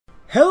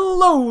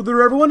Hello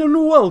there everyone and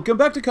welcome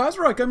back to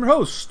Kaiserreich. I'm your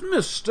host,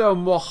 Mr.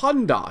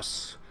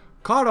 Mohandas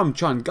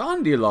Karamchand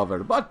Ghandi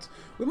lover. But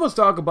we must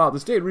talk about the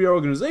State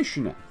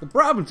Reorganization Act. The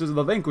provinces of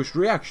the vanquished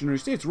reactionary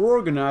states were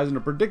organized in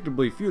a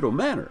predictably feudal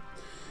manner.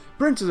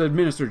 Princes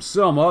administered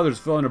some, others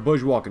fell under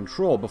bourgeois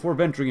control before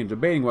venturing into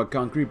debating what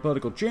concrete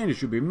political changes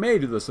should be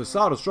made to the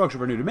societal structure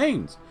of our new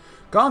domains.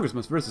 Congress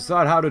must first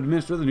decide how to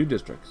administer the new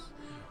districts.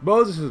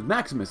 Moses and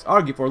Maximus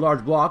argue for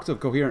large blocks of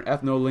coherent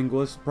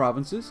ethno-linguist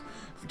provinces,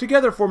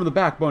 together forming the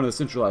backbone of the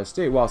centralized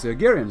state, whilst the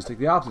Hungarians take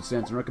the opposite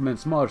stance and recommend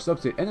smaller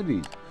sub-state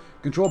entities,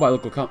 controlled by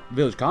local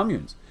village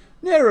communes.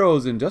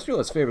 Nero's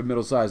industrialists favored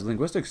middle-sized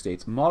linguistic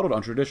states modeled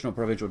on traditional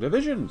provincial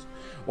divisions,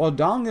 while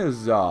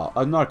Dong's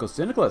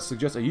anarcho-syndicalists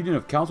suggest a union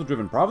of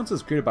council-driven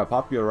provinces created by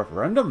popular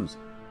referendums.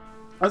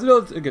 As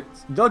the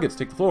delegates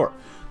take the floor,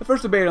 the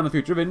first debate on the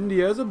future of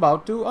India is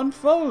about to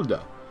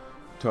unfold.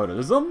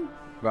 Totalism,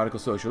 radical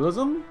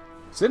socialism,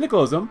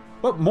 syndicalism,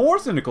 but more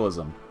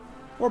syndicalism.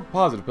 Or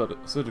positive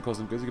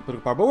syndicalism because you get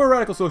political power, but we're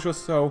radical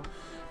socialists, so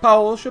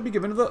power should be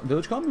given to the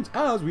village communes,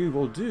 as we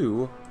will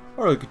do,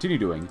 or continue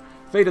doing.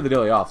 Fate of the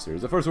Delhi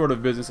officers. The first order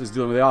of business is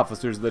dealing with the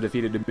officers of the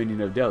defeated Dominion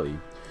of Delhi. Do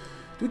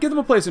we give them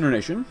a place in our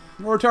nation,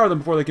 or retire them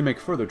before they can make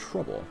further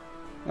trouble?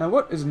 And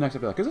what is the next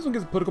after that? Because this one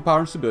gives political power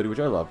and stability, which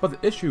I love, but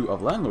the issue of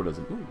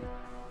landlordism.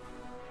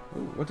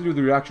 What to do with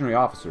the reactionary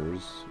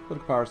officers?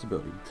 Political power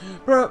stability.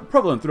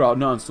 Prevalent throughout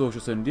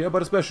non-socialist India,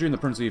 but especially in the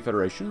Princely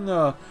Federation,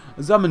 the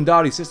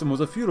zamindari system was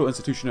a feudal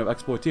institution of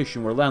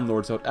exploitation where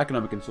landlords held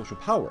economic and social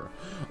power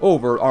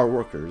over our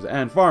workers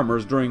and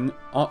farmers working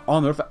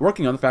on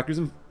the factories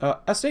and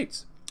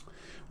estates.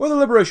 Or the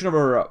liberation of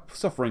our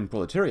suffering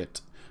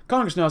proletariat.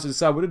 Congress now has to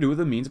decide what to do with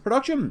the means of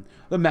production.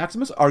 The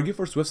Maximus argue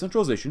for swift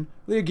centralization,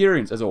 the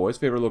Hungarians, as always,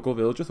 favor local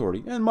village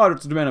authority, and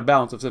moderates demand a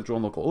balance of central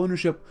and local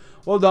ownership,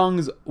 while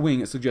Dong's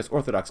wing suggests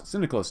orthodox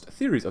syndicalist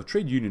theories of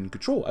trade union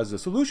control as a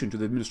solution to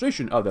the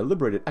administration of the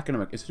liberated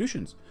economic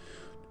institutions.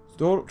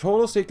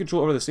 Total state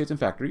control over the states and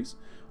factories.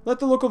 Let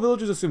the local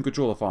villages assume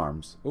control of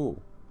farms. We're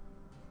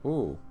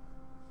going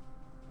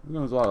to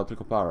lose a lot of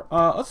political power.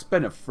 Let's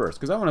spend it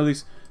first, because I want to at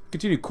least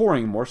continue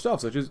coring more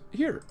stuff, such as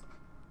here.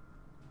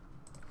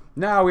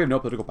 Now we have no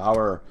political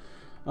power.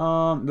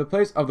 The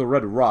place of the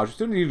Red Raj. We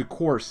still need to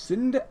core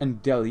Sind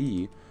and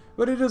Delhi.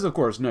 But it is, of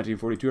course,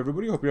 1942,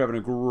 everybody. Hope you're having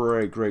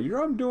a great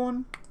year. I'm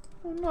doing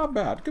not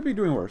bad. Could be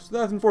doing worse.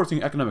 That's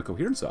enforcing economic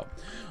coherence, though.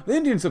 The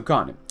Indian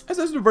subcontinent is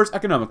as diverse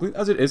economically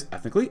as it is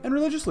ethnically and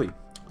religiously.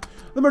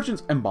 The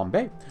merchants in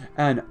Bombay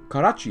and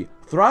Karachi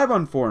thrive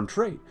on foreign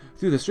trade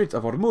through the Straits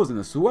of Hormuz and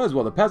the Suez,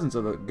 while the peasants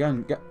of the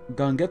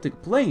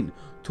Gangetic Plain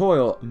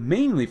toil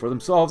mainly for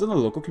themselves and the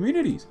local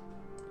communities.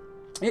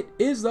 It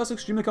is thus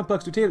extremely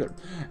complex to tailor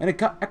an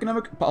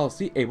economic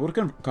policy able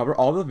to cover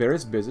all the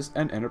various business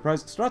and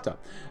enterprise strata.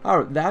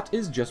 However, that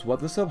is just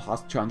what the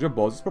Subhas Chandra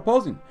Bose is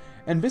proposing,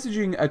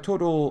 envisaging a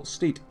total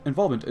state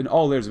involvement in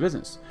all layers of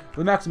business.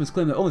 The Maximus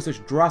claim that only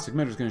such drastic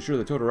measures can ensure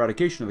the total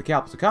eradication of the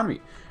capitalist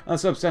economy and the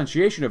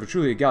substantiation of a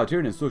truly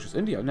egalitarian and socialist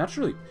India.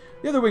 Naturally,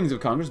 the other wings of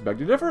Congress beg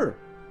to differ.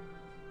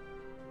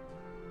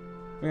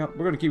 Yeah,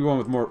 we're going to keep going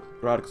with more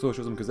radical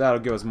socialism because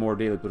that'll give us more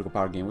daily political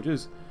power gain, which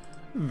is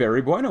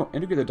very bueno.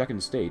 Integrate the Deccan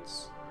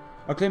states.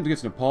 A claim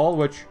against Nepal,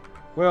 which,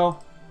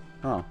 well,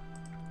 looks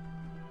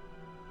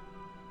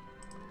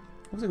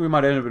like we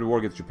might end up in a war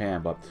against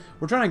Japan, but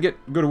we're trying to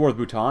go to war with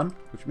Bhutan,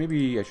 which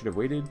maybe I should have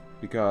waited,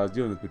 because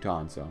dealing with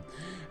Bhutan, so.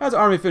 As the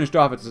army finished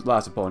off its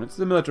last opponents,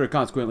 the military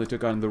consequently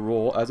took on the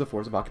role as a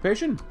force of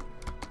occupation.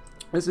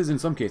 This is, in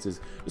some cases,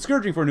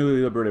 discouraging for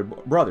newly liberated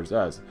brothers,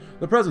 as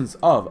the presence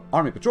of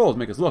army patrols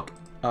make us look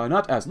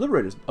not as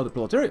liberators of the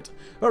proletariat,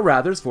 but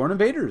rather as foreign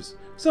invaders.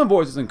 Some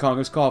voices in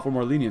Congress call for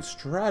more lenient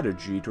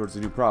strategy towards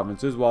the new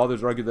provinces, while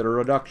others argue that a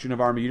reduction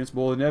of army units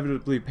will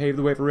inevitably pave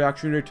the way for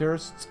reactionary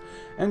terrorists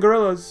and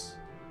guerrillas.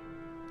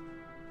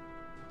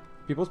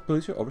 People's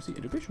police should oversee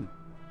integration.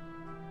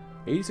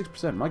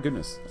 86%, my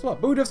goodness. That's a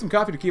lot. But we'd have some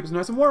coffee to keep us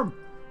nice and warm.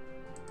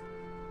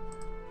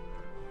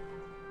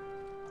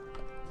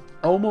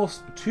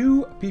 Almost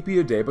 2 pp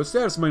a day, but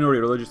status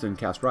minority religious and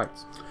caste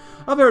rights.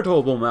 A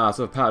veritable mass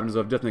of patterns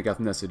of ethnic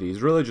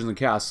ethnicities, religions, and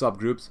caste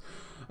subgroups,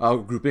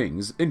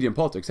 groupings, Indian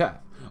politics have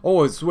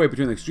always swayed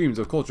between the extremes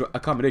of cultural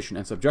accommodation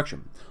and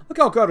subjection. The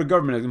Calcutta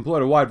government has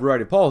employed a wide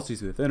variety of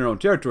policies within their own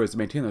territories to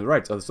maintain the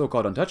rights of the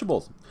so-called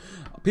untouchables.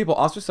 People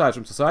ostracized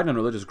from society on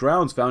religious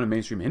grounds found in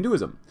mainstream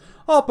Hinduism.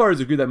 All parties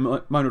agree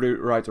that minority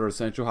rights are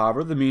essential,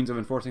 however, the means of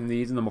enforcing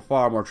these in the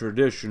far more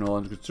traditional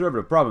and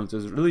conservative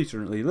provinces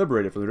recently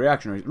liberated from the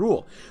reactionary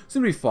rule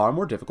seem to be far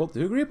more difficult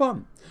to agree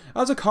upon.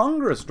 As the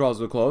Congress draws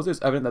to a close, it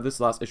is evident that this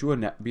last issue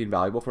would be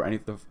invaluable for any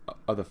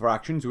of the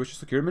fractions who wish to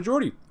secure a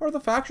majority, or the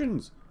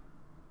factions.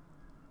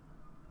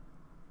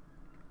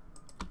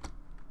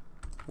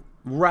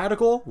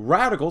 Radical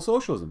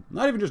socialism.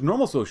 Not even just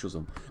normal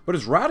socialism, but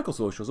it's radical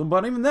socialism.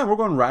 But even then, we're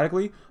going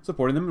radically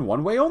supporting them in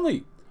one way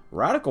only.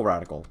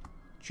 Radical.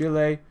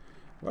 Chile.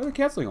 Why are they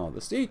canceling all? The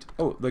state.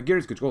 Oh, the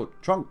Hungarians control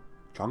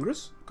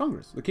Congress?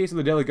 The case of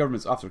the Delhi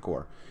government's officer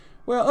corps.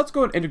 Well, let's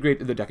go and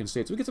integrate the Deccan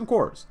states. We get some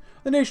cores.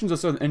 The nations of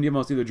southern India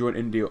must either join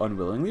India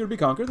unwillingly or be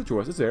conquered. The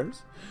choice is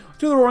theirs.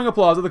 To the roaring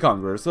applause of the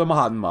conquerors, the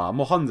Mahatma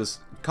Mohandas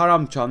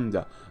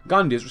Karamchand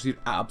Gandhi has received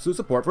absolute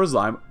support for his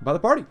line by the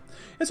party.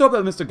 It's hoped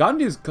that Mr.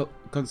 Gandhi's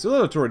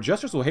conciliatory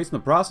gestures will hasten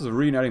the process of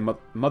reuniting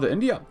Mother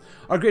India.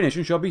 Our great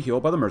nation shall be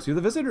healed by the mercy of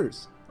the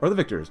visitors. Or the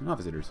victors. Not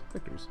visitors.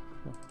 Victors.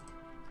 Well,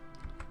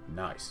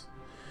 nice.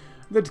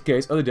 The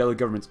case of the Delhi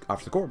government's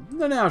after the core.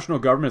 The national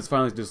government has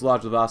finally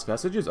dislodged the last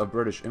vestiges of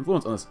British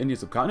influence on this Indian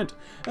subcontinent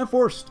and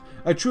forced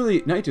a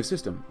truly native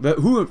system.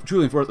 Who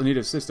truly enforced a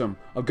native system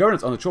of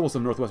governance on the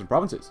troublesome northwestern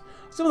provinces.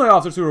 Some of the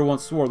officers who were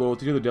once swore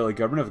loyalty to the Delhi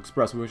government have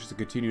expressed wishes to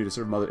continue to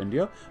serve Mother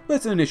India,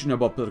 placing the nation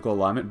above political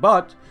alignment.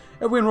 But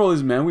if we enroll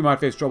these men, we might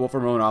face trouble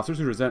from our own officers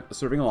who resent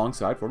serving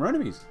alongside former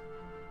enemies.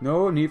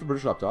 No need for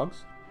British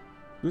lapdogs.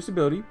 Lose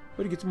stability,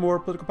 but you get some more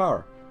political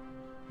power.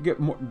 Get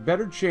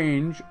better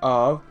change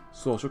of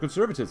social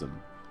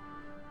conservatism.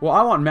 Well,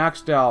 I want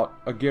maxed out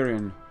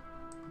agrarian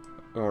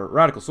or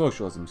radical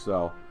socialism,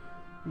 so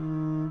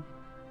I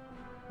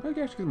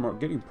guess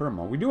getting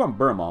Burma. We do want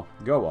Burma,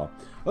 Goa.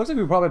 Looks like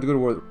we probably have to go to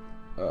war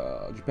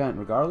with Japan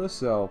regardless,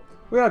 so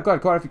we got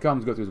quite a few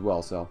comments to go through as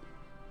well. So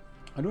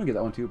I do want to get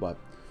that one too, but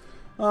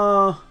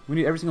we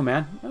need every single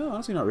man.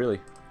 Honestly, not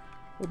really.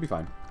 We'll be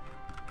fine.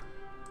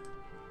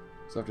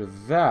 So after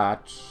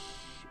that,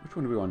 which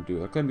one do we want to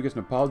do? I claim against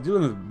Nepal,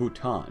 dealing with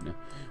Bhutan.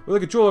 With the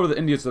control over the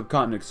Indian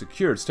subcontinent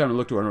secured, it's time to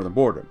look to our northern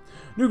border.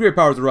 New great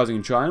powers are rising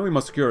in China. We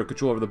must secure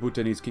control over the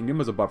Bhutanese kingdom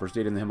as a buffer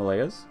state in the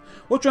Himalayas.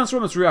 We'll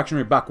transform this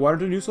reactionary backwater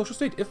into a new social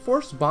state, if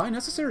forced by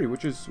necessary,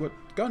 which is what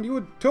Ghandi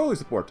would totally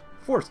support.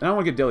 Forced. And I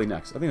want to get Delhi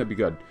next. I think that'd be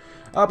good.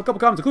 A couple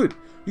comments include,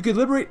 you could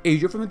liberate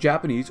Asia from the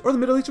Japanese or the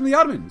Middle East from the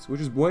Ottomans,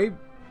 which is way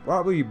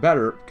probably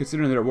better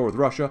considering they're at war with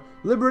Russia.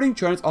 Liberating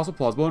China is also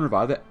plausible and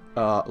revive the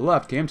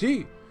left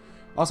KMT.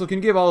 Also, can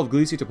you give all of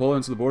Galicia to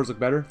Poland so the borders look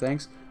better?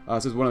 Thanks.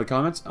 Says one of the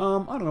comments. I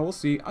don't know. We'll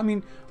see. I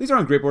mean, these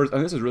aren't great borders. I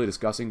mean, this is really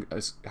disgusting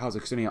how it's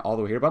extending out all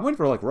the way here. But I'm waiting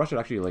for, like, Russia to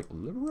actually, like,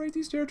 liberate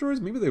these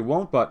territories. Maybe they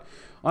won't, but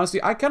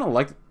honestly, I kind of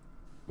like...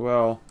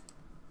 Well...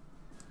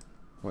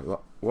 Wait,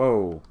 what?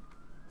 Whoa.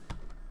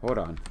 Hold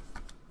on.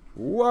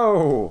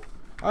 Whoa!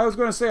 I was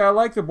going to say I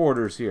like the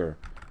borders here.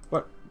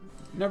 But,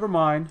 never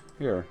mind.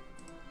 Here.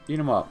 Eat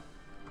them up.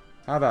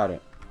 Have at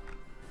it.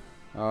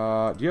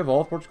 Do you have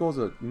all of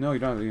Portugal? No, you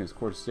don't have anything as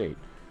core state. Is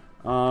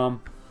there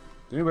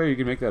any way you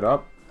can make that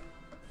up?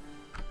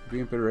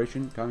 Being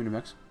Federation, Commune of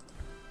Mexico.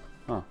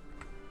 Huh.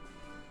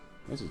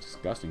 This is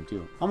disgusting,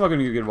 too. I'm not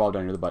going to get involved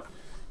down here, but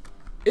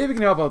if we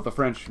can help out the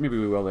French, maybe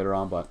we will later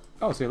on, but...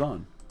 Oh,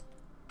 Ceylon.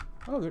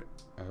 Oh, they're...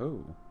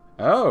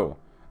 Oh,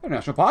 they're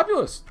national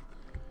populist.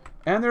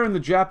 And they're in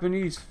the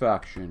Japanese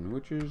faction,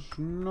 which is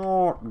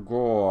not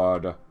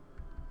good.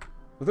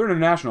 But they're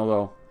international,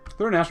 though.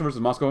 They're international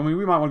versus Moscow. I mean,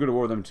 we might want to go to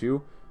war with them,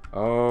 too.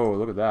 Oh,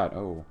 look at that.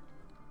 Oh.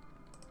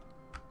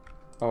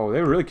 Oh,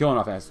 they were really killing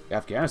off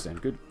Afghanistan.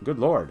 Good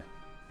lord.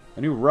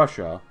 A new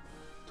Russia.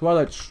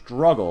 Twilight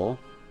Struggle.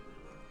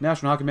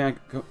 National High Command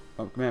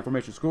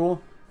Formation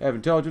School. They have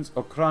Intelligence.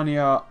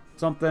 Ukraina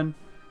something.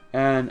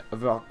 And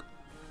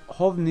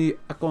Verkhovny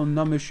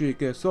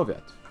Ekonomishny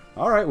Soviet.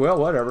 Alright, well,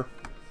 whatever.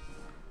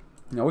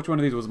 Now, which one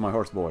of these was my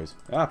horse boys?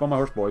 Ah, found my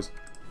horse boys.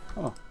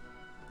 Oh.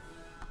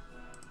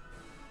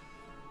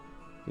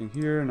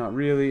 Anything here? Not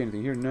really.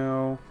 Anything here?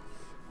 No.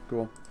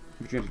 Cool.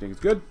 Which you think is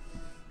good?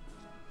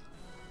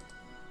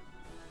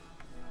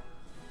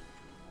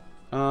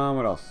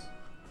 What else?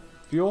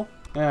 Fuel?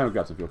 Eh, we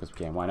got some fuel because we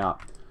can. Why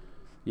not?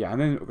 Yeah,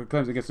 and then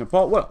claims against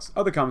Nepal. What else?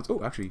 Other comments.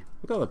 Oh, actually,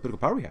 look at all the political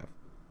power we have.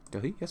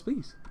 Delhi? Yes,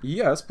 please.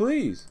 Yes,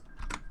 please.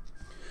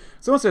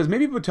 Someone says,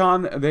 maybe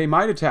Bhutan, they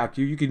might attack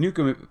you. You can nuke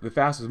them if the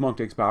fastest monk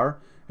takes power.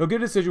 He'll get a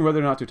decision whether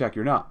or not to attack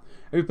you or not.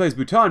 If he plays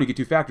Bhutan, you get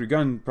 2 factory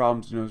gun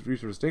problems, no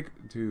resources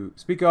to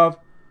speak of.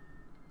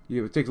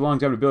 It takes a long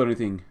time to build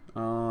anything.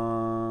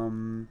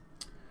 I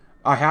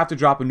have to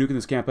drop a nuke in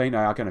this campaign.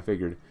 I kind of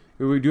figured.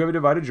 We do have a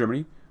divided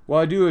Germany.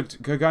 While I do a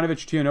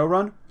Kaganovich TNO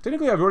run,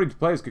 technically I've already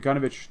played as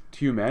Kaganovich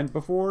TUMN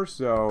before,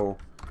 so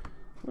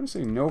I'm going to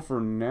say no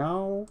for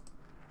now.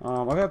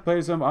 I have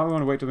played some. I'm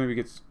going to wait till maybe it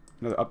gets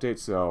another update,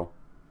 so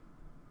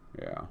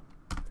yeah.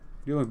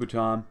 Dealing with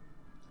Bhutan.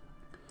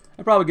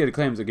 I'd probably get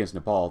claims against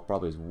Nepal,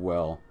 probably as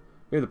well.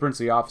 We have the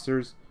princely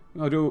officers.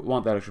 I do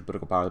want that extra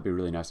political power. That'd be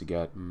really nice to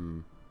get.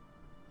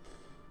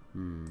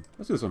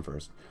 Let's do this one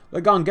first.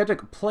 The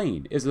Gangetic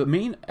Plain is the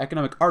main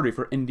economic artery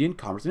for Indian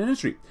commerce and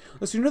industry.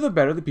 The sooner the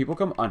better the people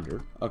come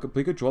under a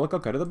complete control of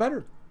Calcutta, the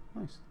better.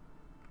 Nice.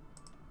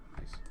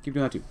 Nice. Keep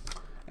doing that too.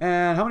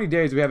 And how many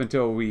days do we have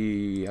until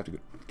we have to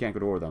can't go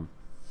to war with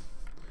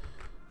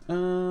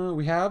them?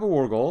 We have a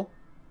war goal.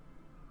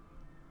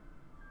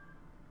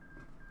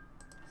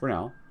 For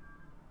now.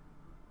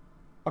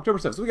 October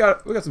 7th. So we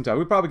got some time.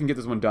 We probably can get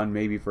this one done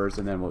maybe first,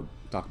 and then we'll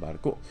talk about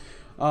it. Cool.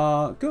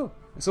 Cool.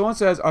 Someone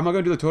says, am I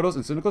going to do the totals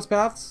and syndicalist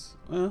paths?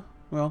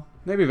 Well,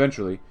 maybe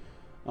eventually.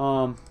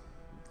 I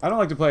don't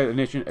like to play a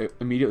nation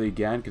immediately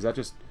again,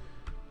 because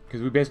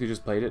we basically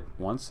just played it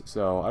once,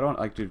 so I don't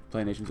like to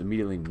play nations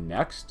immediately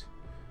next.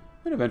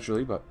 And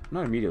eventually, but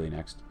not immediately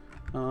next.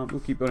 We'll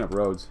keep building up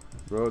roads.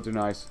 Roads are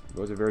nice.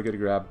 Roads are very good to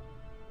grab.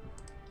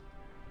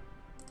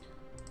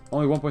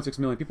 Only 1.6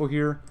 million people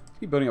here. Let's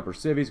keep building up our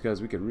civies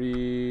because we could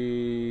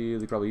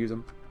really probably use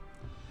them.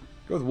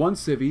 Go with 1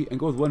 civvy and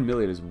go with 1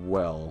 million as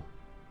well.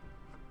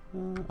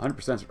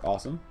 100% is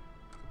awesome.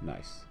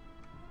 Nice.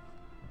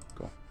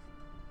 Cool.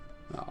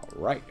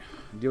 Alright.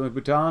 Dealing with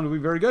Bhutan will be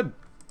very good.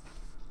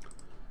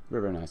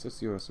 Very, very nice. Let's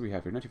see what else we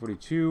have here.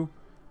 1942.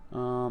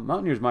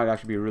 Mountaineers might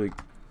actually be a really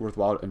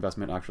worthwhile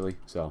investment, actually.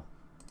 So,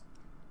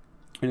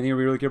 anything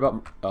we really care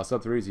about?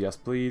 Sub 3s, yes,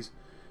 please.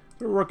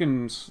 We're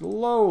working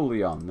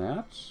slowly on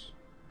that.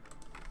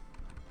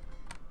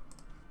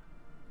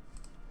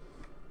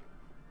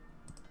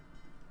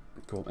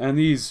 Cool. And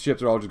these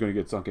ships are all just going to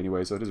get sunk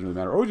anyway, so it doesn't really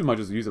matter. Or we might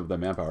just use it with that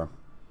manpower.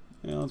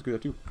 Yeah, let's do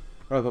that too.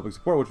 Rather public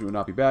support, which would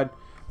not be bad.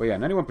 But yeah,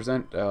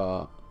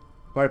 91%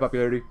 party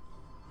popularity.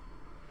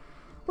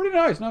 Pretty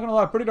nice, not gonna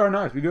lie, pretty darn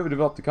nice. We do have a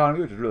developed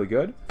economy, which is really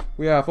good.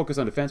 We focus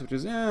on defense, which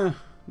is,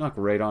 not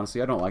great,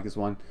 honestly. I don't like this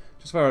one.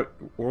 Just for our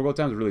war goal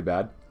times is really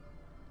bad.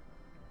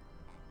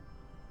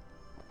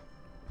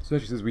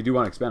 Especially since we do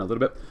want to expand a little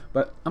bit.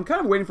 But I'm kind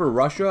of waiting for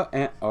Russia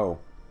and... Oh.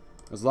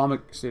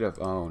 Islamic State of...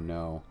 Oh,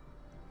 no.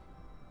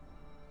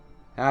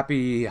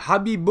 Happy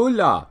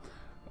Habibullah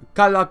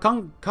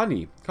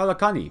Kalakani.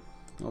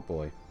 Oh,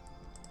 boy.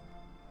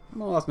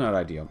 Well, that's not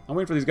ideal. I'm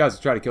waiting for these guys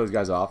to try to kill these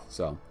guys off,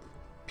 so...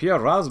 Pierre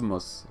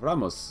Ramos,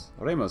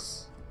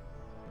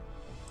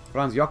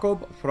 Franz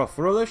Jakob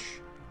Fröhlich,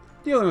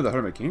 dealing with the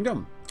Hermit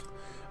Kingdom.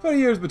 For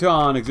years,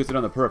 Bhutan existed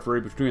on the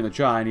periphery between the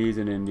Chinese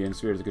and Indian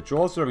spheres of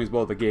control, serving as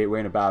both a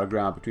gateway and a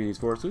battleground between these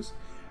forces.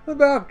 The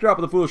backdrop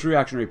of the foolish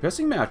reactionary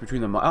pissing match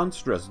between the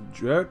monstrous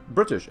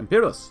British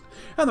imperialists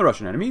and the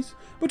Russian enemies,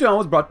 Bhutan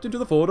was brought into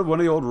the fold of one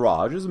of the old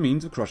Raj as a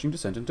means of crushing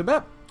dissent in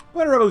Tibet.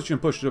 When a revolution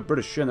pushed the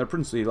British and their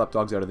princely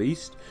lapdogs out of the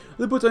east,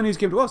 the Bhutanese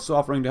came to us,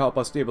 offering to help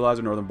us stabilize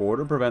our northern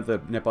border and prevent the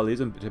Nepalese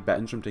and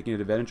Tibetans from taking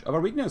advantage of our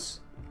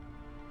weakness.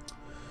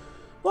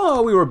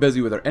 While we were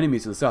busy with our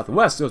enemies to the south and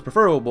west, it was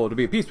preferable to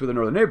be at peace with our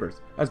northern neighbors,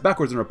 as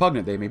backwards and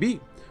repugnant they may be.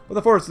 With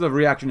the forces of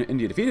reaction in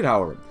India defeated,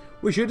 however,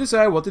 we should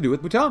decide what to do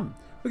with Bhutan.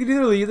 We could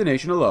either leave the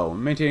nation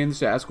alone, maintain the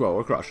status quo,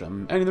 or crush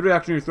them, ending the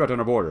reactionary threat on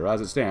our border. As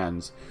it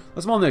stands,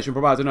 the small nation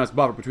provides a nice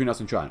buffer between us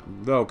and China,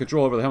 though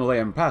control over the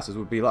Himalayan passes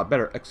would be a lot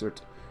better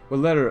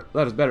let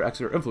us better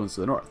exert influence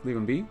to the north. Leave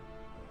them be?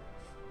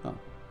 Oh.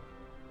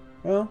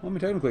 Well, I mean,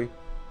 technically.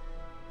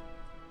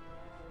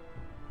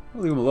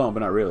 We'll leave them alone,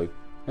 but not really.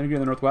 Anything in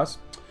the northwest?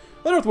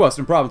 The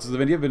northwestern provinces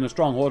of India have been a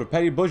stronghold of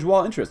petty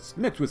bourgeois interests,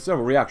 mixed with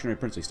several reactionary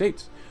princely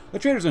states. The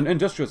traders and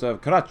industrialists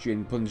of Karachi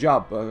and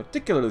Punjab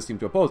particularly seem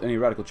to oppose any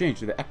radical change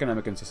to the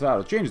economic and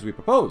societal changes we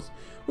propose.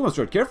 We must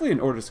tread carefully in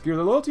order to secure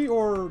their loyalty,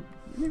 or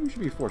maybe we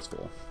should be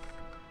forceful.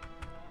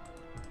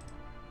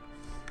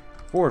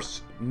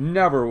 Force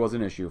never was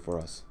an issue for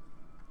us.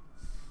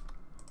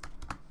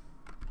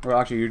 Or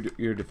actually,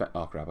 your defense.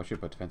 Oh crap! I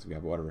should put defensive guy,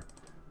 but whatever.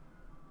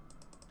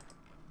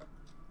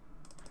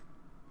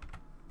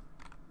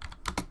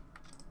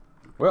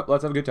 Well,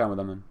 let's have a good time with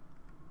them then.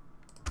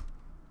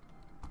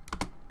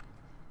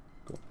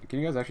 Cool. Can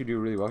you guys actually do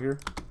really well here?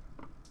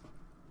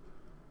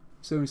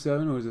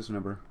 77. What is this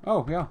number?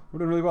 Oh yeah, we're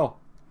doing really well.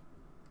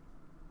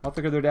 How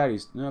thick are their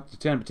daddies? Up to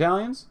 10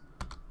 battalions.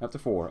 Up to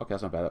 4. Okay,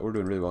 that's not bad. We're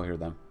doing really well here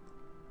then.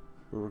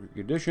 War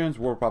conditions,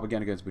 war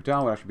propaganda against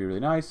Bhutan would actually be really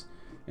nice.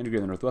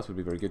 Integrating the Northwest would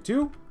be very good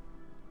too.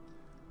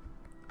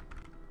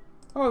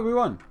 Oh, we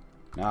won.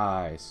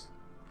 Nice.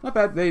 Not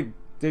bad. They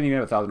didn't even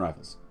have 1,000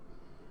 rifles.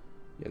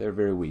 Yeah, they're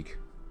very weak.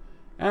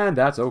 And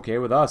that's okay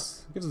with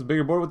us. Gives us a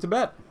bigger border with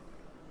Tibet.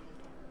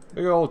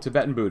 Big old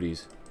Tibetan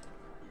booties.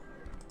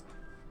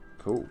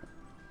 Cool.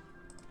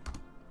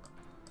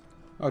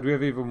 Oh, do we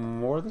have even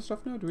more of this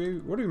stuff now?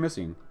 What are we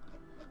missing?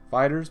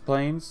 Fighters,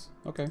 planes.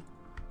 Okay.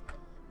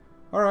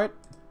 Alright.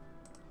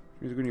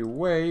 We're going to need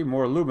way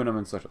more aluminum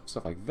and stuff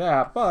like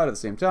that, but at the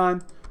same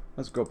time,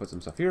 let's go put some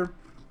stuff here.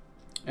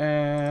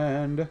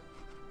 And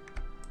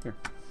here.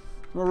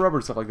 More rubber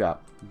and stuff like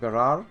that.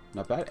 Berar,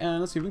 not bad.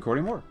 And let's see if we can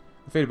coordinate more.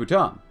 The fate of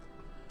Bhutan.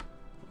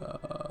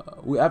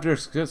 After a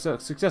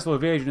successful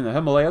invasion in the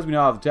Himalayas, we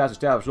now have the task to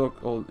establish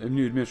local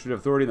new administrative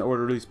authority in the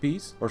order to release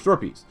peace, or store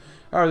peace.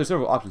 However, there's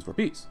several options for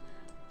peace.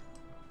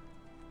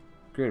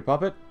 Create a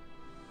puppet.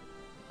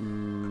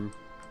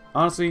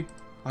 Honestly,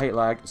 I hate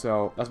lag,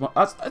 so that's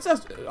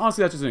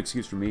honestly that's just an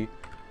excuse for me.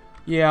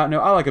 Yeah,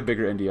 no, I like a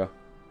bigger India,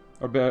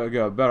 or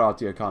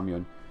Bharatiya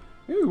Commune.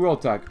 Maybe we'll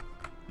attack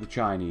the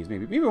Chinese.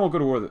 Maybe we won't go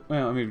to war.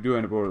 Well, maybe we do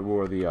end up with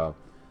war with the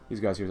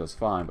these guys here. So that's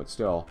fine, but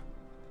still,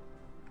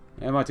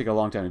 it might take a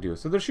long time to do.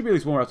 So there should be at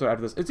least one more episode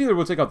after this. It's either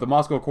we'll take out the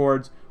Moscow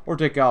Accords or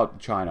take out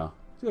China.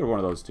 It's either one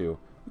of those two.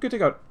 We could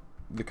take out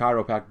the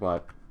Cairo Pact,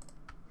 but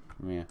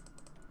yeah,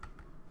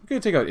 we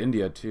could take out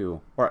India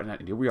too, or not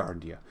India. We are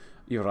India,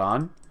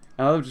 Iran.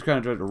 And I'll just kind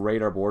of try to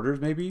raid our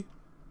borders, maybe.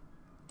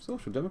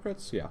 Social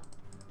Democrats? Yeah.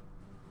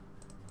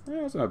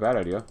 Yeah, that's not a bad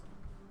idea.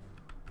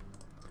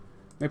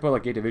 Maybe put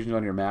like 8 divisions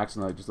on your max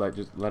and just let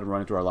them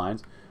run into our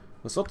lines.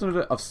 The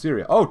Sultanate of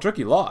Syria. Oh,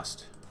 Turkey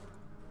lost.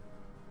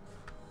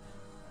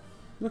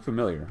 You look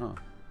familiar, huh?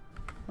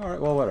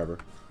 Alright, well, whatever.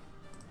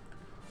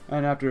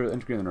 And after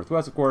integrating the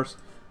northwest, of course,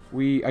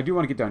 I do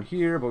want to get down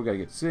here, but we got to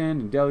get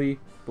Sindh and Delhi,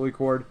 fully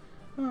cord.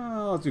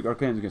 Let's do our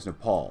claims against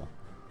Nepal.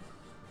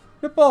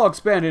 Nepal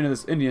expanded into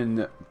this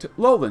Indian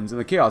lowlands, and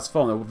the chaos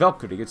following the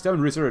Valkyrie gets down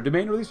and reasserted a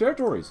domain over these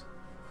territories.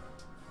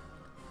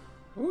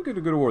 We're going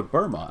to go to war with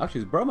Burma.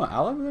 Actually, is Burma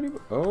allied with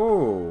anybody?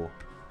 Oh.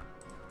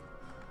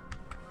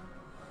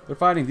 They're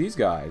fighting these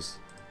guys.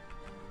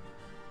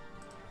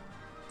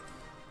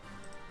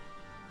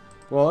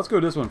 Well, let's go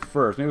to this one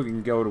first. Maybe we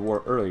can go to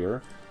war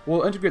earlier.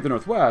 We'll integrate the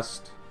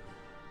northwest.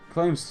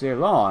 Claim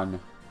Ceylon.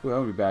 Ooh, that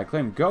would be bad.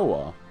 Claim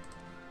Goa.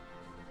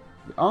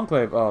 The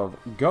enclave of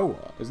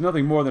Goa is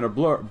nothing more than a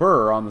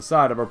burr on the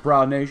side of our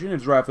proud nation.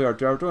 It's rightfully our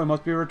territory and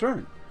must be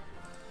returned.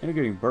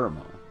 Integrating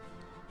Burma.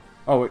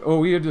 Oh,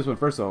 we did this one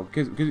first, though,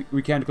 because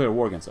we can't declare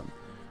war against them.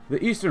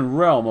 The eastern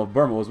realm of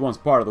Burma was once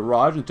part of the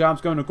Raj, and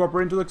time's going to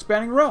incorporate into the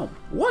expanding realm.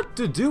 What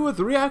to do with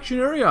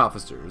reactionary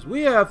officers?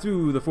 We have,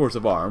 through the force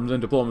of arms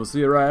and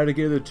diplomacy,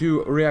 eradicated the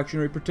two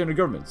reactionary pretender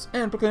governments,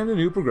 and proclaimed a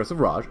new progressive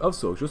Raj of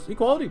socialist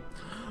equality.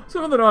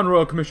 Some of the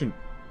non-royal commission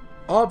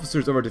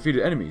officers of our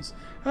defeated enemies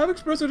have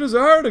expressed a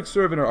desire to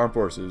serve in our armed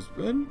forces,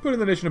 and putting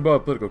the nation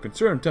above political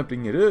concern,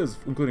 tempting it is,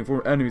 including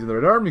former enemies of the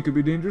Red Army, could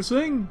be a dangerous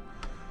thing.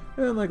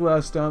 And like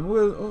last time,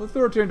 with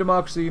authoritarian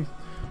democracy,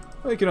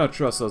 we cannot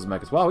trust those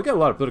meccas. Wow, we got a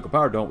lot of political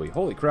power, don't we?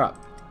 Holy crap.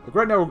 Like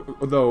right now,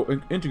 though,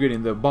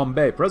 integrating the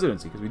Bombay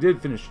presidency, because we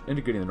did finish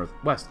integrating the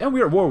Northwest, and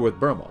we are at war with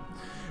Burma.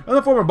 In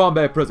the former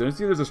Bombay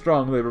presidency, there's a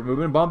strong labor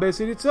movement in Bombay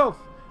city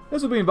itself.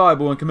 This will be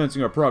invaluable in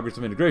commencing our progress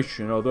of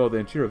integration, although the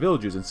interior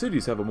villages and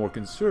cities have a more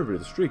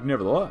conservative streak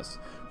nevertheless.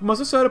 We must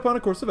decide upon a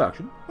course of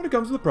action when it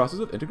comes to the process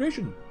of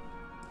integration.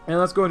 And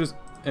let's go and just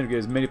integrate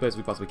as many places as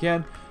we possibly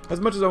can. As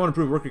much as I want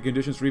to improve working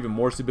conditions for even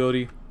more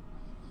stability.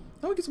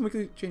 Oh, we get some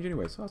weekly change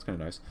anyway, so that's kind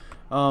of nice.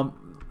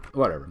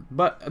 Whatever.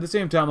 But at the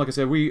same time, like I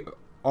said, we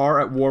are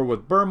at war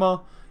with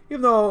Burma,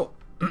 even though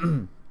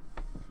it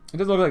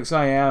doesn't look like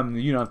Siam and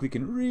the Yunnan clique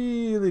can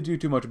really do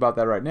too much about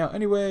that right now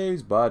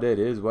anyways, but it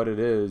is what it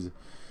is.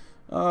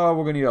 We're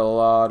going to need a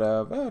lot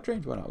of...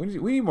 trains, why not? We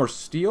need more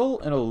steel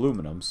and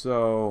aluminum,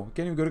 so we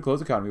can't even go to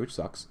closed economy, which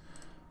sucks.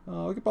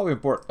 We could probably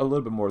import a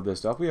little bit more of this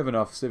stuff. We have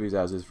enough civies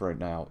as is for right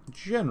now,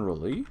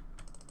 generally.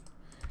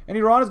 And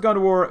Iran has gone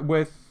to war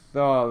with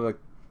the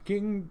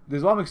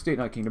Islamic State,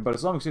 not kingdom, but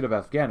Islamic State of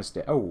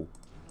Afghanistan. Oh.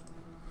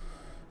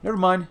 Never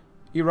mind.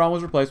 Iran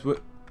was replaced with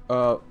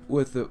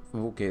the...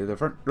 Okay,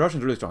 the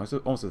Russians are really strong. It's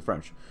almost the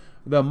French.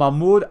 The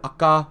Mahmoud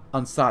Akka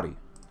Ansari.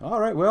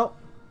 Alright, well...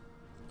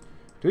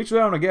 To each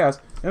their own, I guess.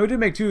 And we did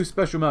make 2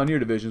 special Mountaineer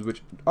divisions,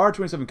 which are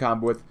 27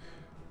 combat with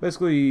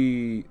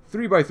basically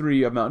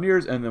 3x3 of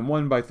Mountaineers, and then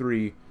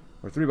 1x3,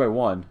 or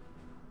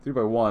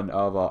 3x1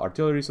 of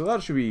artillery. So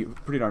that should be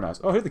pretty darn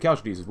nice. Oh, here's the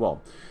casualties as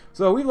well.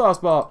 So we've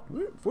lost about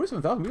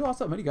 47,000. We lost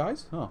that many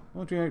guys? Huh.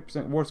 Only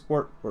 28% war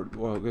support, or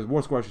well,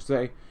 war score, I should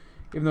say.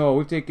 Even though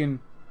we've taken...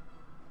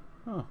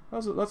 Oh,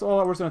 that's a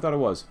lot worse than I thought it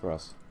was for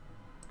us.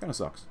 Kind of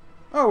sucks.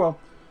 Oh well.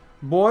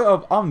 Boy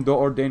of Amdo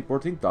ordained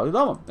 14th Dalai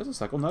Lama. That's a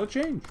cycle, not a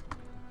change.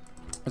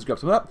 Let's grab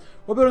some of that.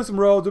 We're building some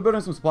roads. We're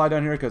building some supply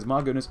down here because,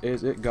 my goodness,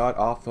 is it god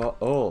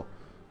awful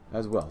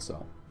as well.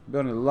 So,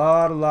 building a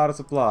lot of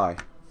supply.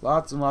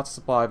 Lots and lots of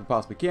supply if we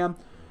possibly can.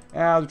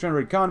 As we're trying to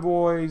raid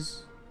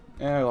convoys.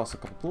 And I lost a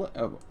couple...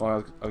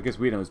 well, I guess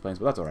we didn't lose planes,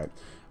 but that's alright.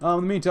 In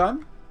the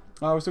meantime,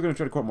 we're still going to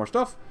try to court more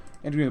stuff.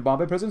 Integrating the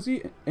Bombay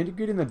presidency.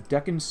 Integrating the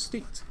Deccan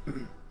state.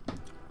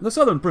 The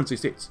southern princely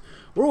states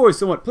were always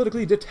somewhat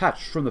politically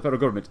detached from the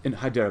federal government in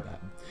Hyderabad.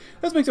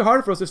 This makes it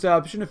harder for us to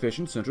establish an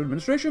efficient central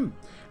administration.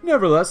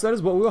 Nevertheless, that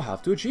is what we will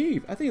have to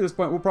achieve. I think at this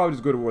point we'll probably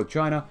just go to war with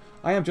China.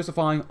 I am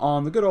justifying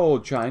on the good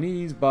old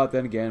Chinese, but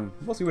then again,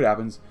 we'll see what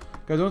happens.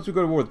 Because once we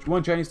go to war with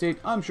one Chinese state,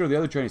 I'm sure the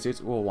other Chinese states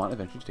will want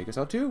eventually to take us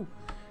out too.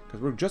 Because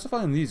we're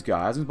justifying these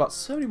guys in about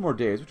 70 more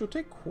days, which will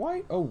take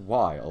quite a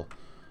while.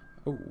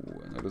 Oh,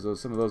 and there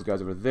goes some of those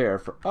guys over there.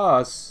 For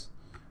us...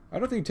 I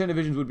don't think 10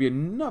 divisions would be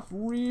enough,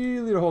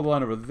 really, to hold the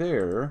line over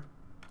there.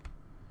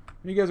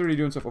 And you guys are already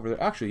doing stuff over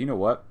there. Actually, you know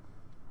what?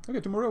 I'll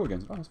get 2 more railway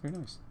guns. Oh, that's very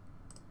nice.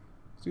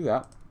 Let's do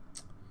that.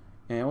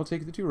 And we'll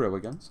take the 2 railway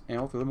guns, and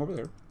we'll throw them over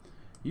there.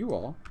 You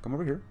all, come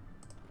over here.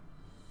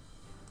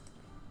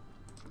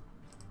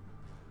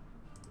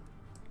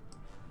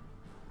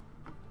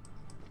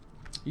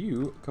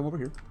 You, come over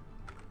here.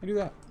 And do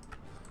that.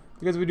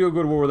 Because if we do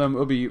go to war with them,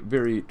 it'll be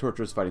very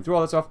torturous fighting through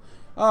all that stuff.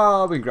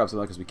 We can grab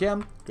some as we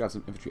can. Grab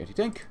some infantry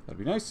anti-tank. That'd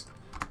be nice.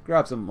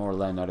 Grab some more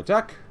land night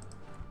attack.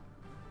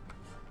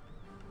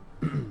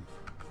 And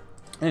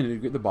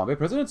integrate the Bombay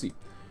presidency.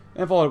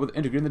 And follow it with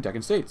integrating the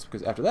Deccan states.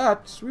 Because after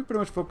that, we pretty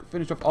much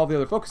finished off all the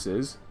other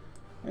focuses.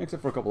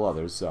 Except for a couple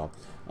others. So,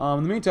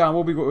 in the meantime,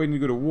 we'll be waiting to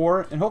go to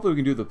war. And hopefully we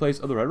can do the place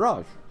of the Red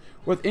Raj.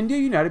 With India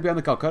united behind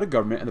the Calcutta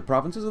government and the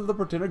provinces of the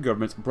pretender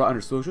governments brought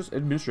under socialist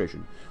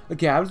administration, the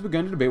cabinet has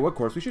begun to debate what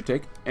course we should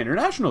take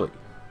internationally.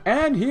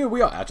 And here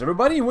we are at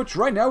everybody, in which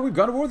right now we've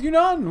gone to war with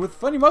Yunnan with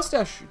funny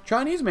mustache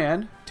Chinese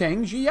man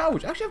Tang Jiao,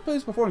 which actually I've played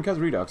this before in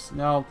Kaiserreich.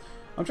 Now,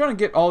 I'm trying to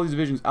get all these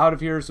divisions out of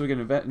here so we can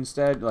invent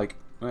instead, like,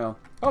 well,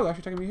 oh, they're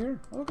actually taking me here.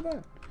 Oh, look at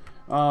that.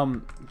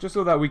 Just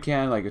so that we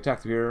can, like,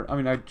 attack through here. I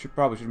mean,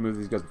 probably should move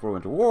these guys before we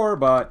went to war,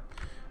 but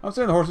I'm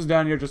sending the horses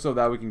down here just so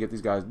that we can get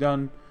these guys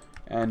done.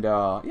 And,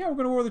 yeah, we're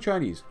going to war with the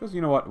Chinese. Because,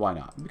 you know what? Why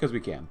not? Because we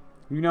can.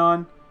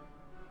 Yunnan.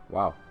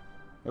 Wow.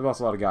 They've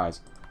lost a lot of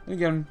guys. And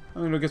again, I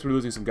mean, I guess we're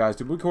losing some guys,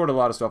 too. But we cored a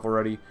lot of stuff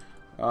already.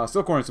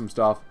 Still coring some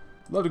stuff.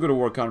 Love to go to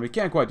war economy.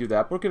 Can't quite do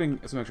that. But we're getting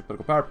some extra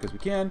political power because we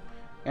can.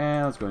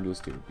 And let's go and do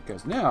this, too.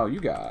 Because now you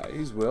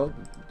guys will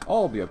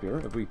all be up here,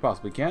 if we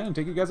possibly can, and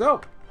take you guys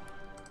out.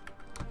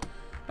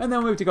 And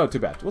then we take out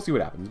Tibet. We'll see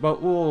what happens.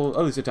 But we'll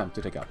at least attempt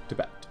to take out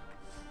Tibet.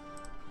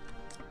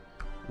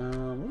 We're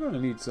going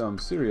to need some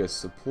serious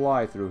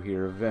supply through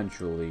here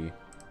eventually.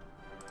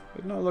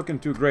 It's not looking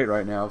too great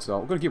right now, so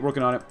we're going to keep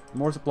working on it.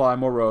 More supply,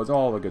 more roads,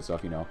 all the good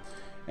stuff, you know.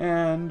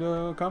 And,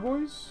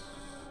 convoys?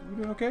 You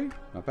doing okay?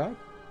 Not bad.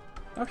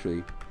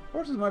 Actually,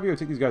 horses might be able to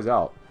take these guys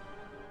out.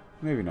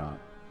 Maybe not.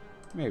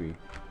 Maybe.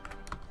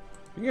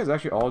 You guys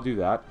actually all do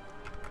that?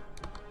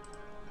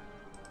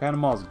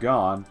 Panama's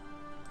gone.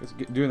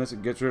 Doing this,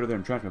 it gets rid of their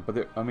entrenchment.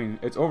 But, I mean,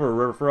 it's over a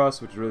river for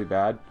us, which is really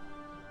bad.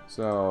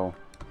 So...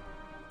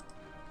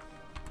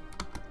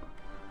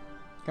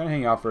 kind of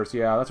hang out first.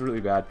 Yeah, that's really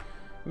bad.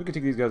 If we could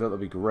take these guys out, that'd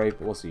be great,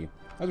 but we'll see.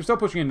 As we're still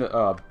pushing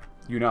into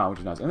Yunnan, which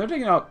is nice. And they're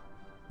taking out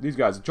these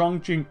guys.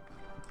 Chongqing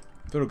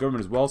federal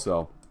government as well,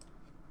 so...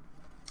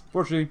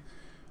 fortunately,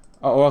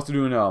 we're also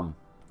doing an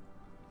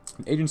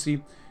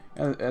agency.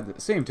 And at the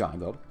same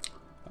time, though,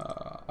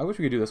 I wish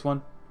we could do this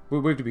one. We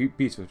have to be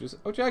peace for this,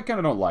 which I kind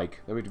of don't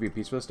like, that we have to be at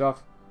peace for this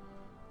stuff.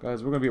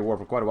 Guys, we're going to be at war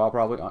for quite a while,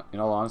 probably,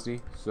 in all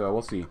honesty. So,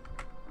 we'll see.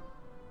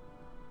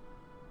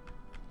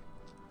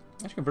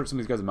 I should convert some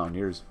of these guys to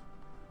mountaineers.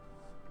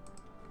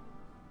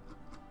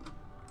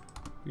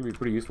 It'd be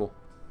pretty useful.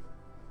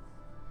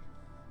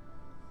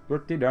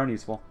 Pretty darn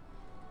useful.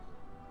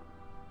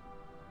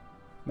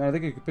 Man, I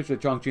think I could picture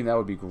the Chongqing. That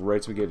would be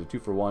great. So we get a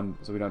 2-for-1,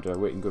 so we don't have to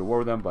wait and go to war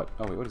with them. But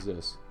oh wait, what is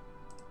this?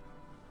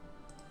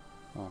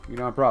 Oh,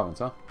 Yunnan province,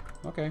 huh?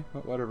 Okay,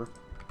 well, whatever.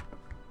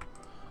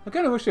 I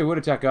kind of wish they would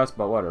attack us,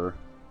 but whatever.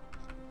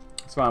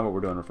 It's fine what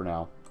we're doing for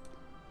now.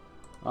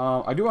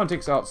 I do want to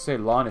take out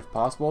Ceylon if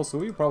possible, so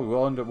we probably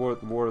will end up war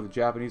with the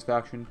Japanese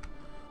faction.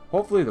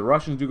 Hopefully the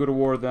Russians do go to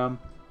war with them.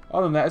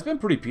 Other than that, it's been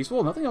pretty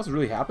peaceful. Nothing else has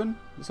really happened.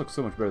 This looks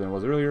so much better than it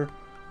was earlier.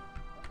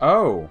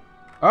 Oh.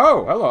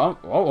 Oh, hello.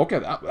 Oh, okay.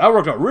 That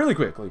worked out really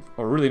quickly.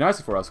 Or really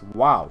nicely for us.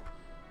 Wow.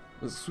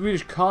 The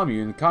Swedish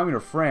Commune, the Commune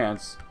of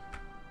France.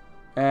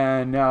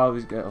 And now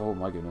these guys... oh,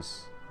 my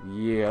goodness.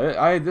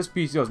 Yeah, this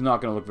PCO is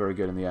not going to look very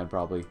good in the end,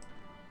 probably.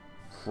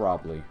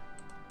 Probably.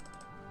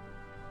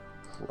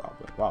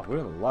 Wow, we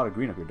have a lot of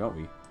green up here, don't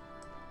we?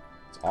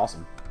 It's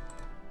awesome.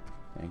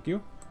 Thank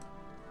you.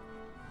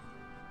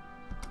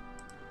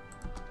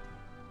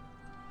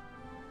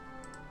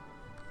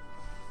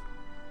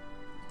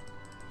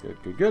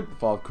 Good.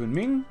 Fall of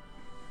Kunming.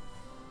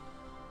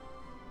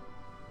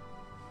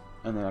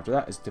 And then after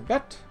that is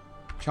Tibet.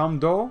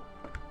 Chamdo.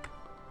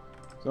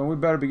 So we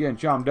better begin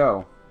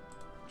Chamdo.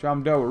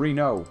 Chamdo,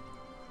 Reno.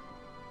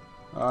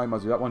 I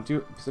must do that one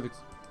too. Pacific.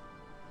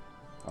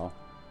 Oh.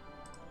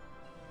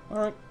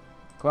 Alright.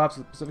 Collapse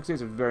of the Pacific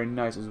States are very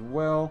nice as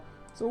well.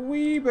 It's a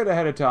wee bit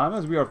ahead of time,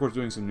 as we are, of course,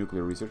 doing some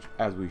nuclear research,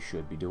 as we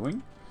should be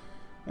doing.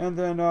 And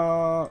then,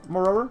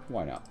 moreover,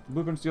 why not?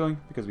 Blueprint stealing,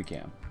 because we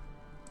can.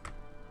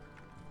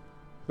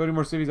 Building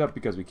more cities up,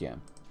 because we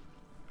can.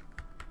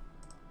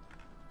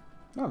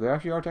 No, they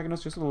actually are attacking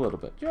us just a little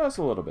bit. Just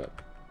a little bit.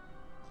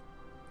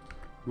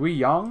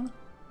 Guiyang?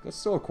 That's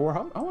still a core.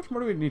 How much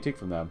more do we need to take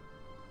from them?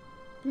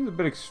 This is a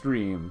bit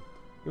extreme.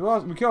 We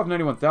killed off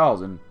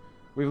 91,000.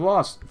 We've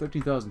lost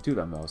 13,000 to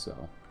them, though,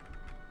 so...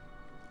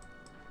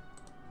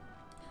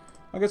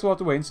 I guess we'll have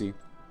to wait and see.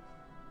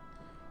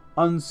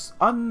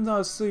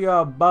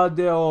 Anasuya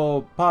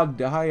Badeo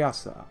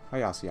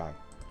Hayasi.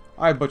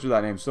 I butchered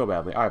that name so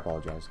badly. I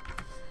apologize.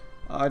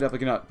 I definitely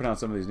cannot pronounce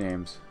some of these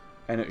names.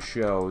 And it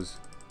shows.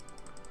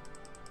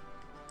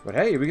 But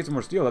hey, if we get some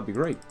more steel, that'd be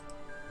great.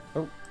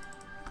 Oh.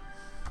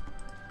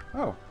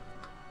 Oh.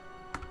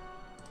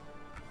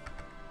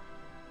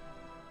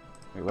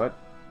 Wait, what?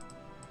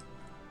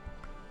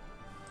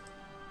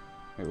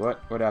 Wait, what?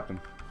 What happened?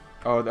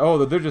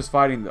 Oh, they're just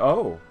fighting.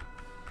 Oh.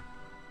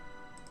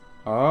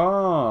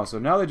 Oh, so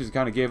now they just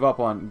kind of gave up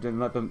on, didn't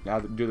let them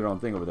do their own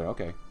thing over there.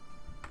 Okay.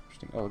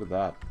 Interesting. Oh, look at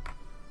that.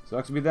 So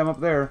that could be them up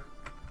there.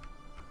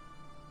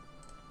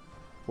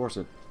 Force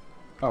it.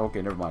 Oh,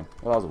 okay, never mind.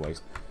 Well, that was a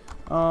waste.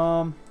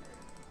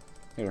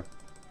 Here.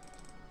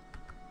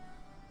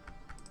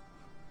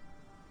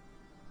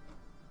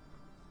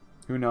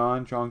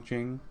 Hunan,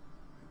 Chongqing.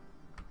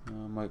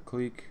 Might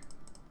clique.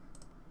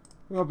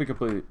 We won't be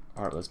completely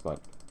heartless,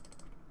 but...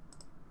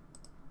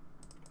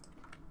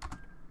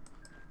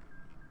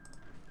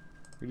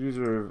 we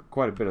deserve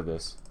quite a bit of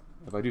this,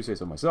 if I do say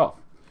so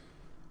myself.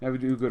 Now we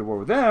do go to war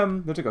with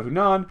them, they'll take out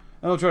Hunan, and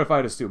they'll try to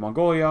fight us too.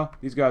 Mongolia,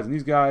 these guys,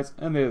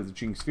 and they have the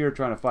Qing Sphere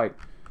trying to fight.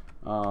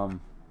 Quite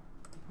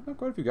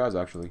a few guys,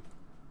 actually.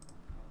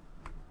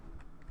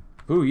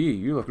 Pu Yi,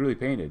 you look really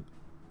painted.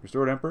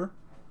 Restored Emperor?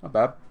 Not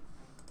bad.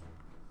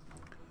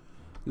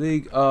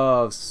 League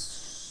of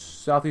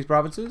southeast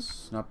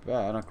provinces. Not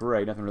bad, not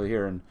great, nothing really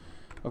here. And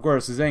of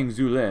course, Zhang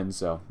Zulin,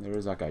 so there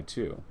is that guy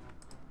too.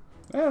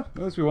 Yeah,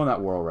 at least we won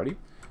that war already,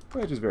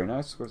 which is very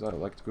nice. Of course, I'd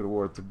like to go to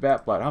war with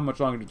Tibet, but how much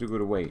longer do we go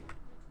to wait?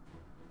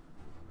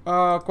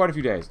 Quite a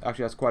few days.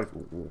 Actually, that's quite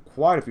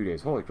a few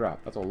days. Holy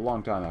crap, that's a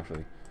long time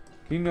actually.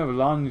 Kingdom of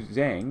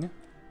Lanzhang.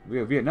 We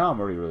have Vietnam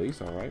already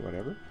released. All right,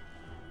 whatever.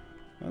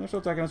 And they're still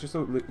attacking us just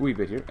a wee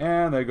bit here.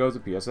 And there goes the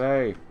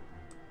PSA.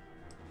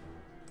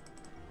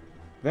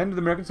 The end of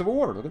the American Civil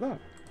War. Look at that.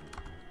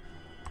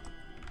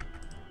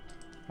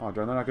 Oh,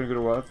 darn, they're not going to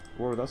go to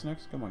war with us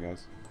next? Come on,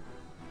 guys.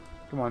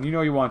 Come on, you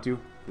know you want to.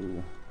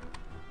 Ooh.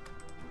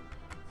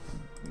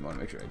 I want to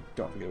make sure I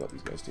don't forget about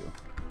these guys, too.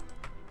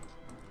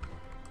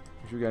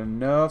 Make sure we got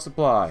enough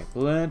supply.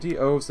 Plenty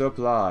of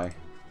supply.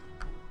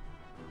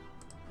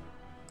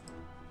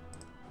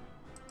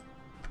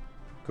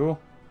 Cool.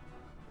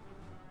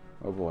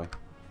 Oh, boy.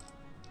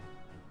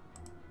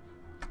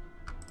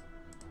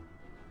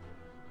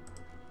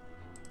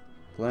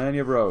 Plenty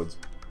of roads.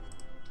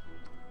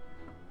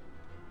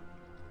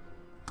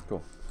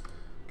 Cool.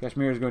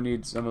 Kashmir is going to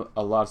need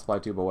a lot of supply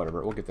too, but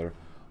whatever. We'll get there.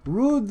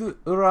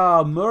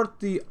 Rudra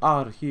Murti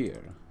are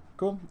here.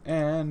 Cool.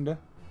 And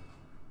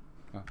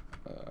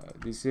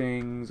these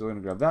things, we're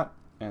going to grab that.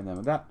 And then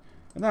with that.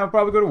 And then I'll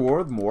probably go to war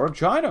with more of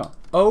China.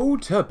 Oh,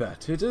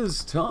 Tibet. It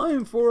is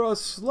time for a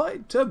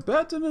slight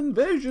Tibetan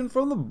invasion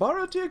from the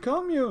Bharatiya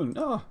Commune.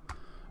 Oh,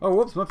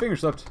 whoops. My finger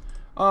slipped.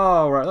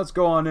 Alright, let's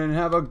go on in and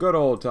have a good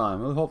old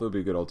time. Well, hopefully it'll be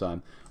a good old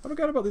time. I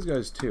forgot about these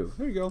guys too.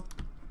 There you go.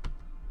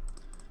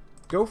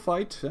 Go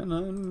fight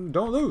and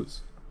don't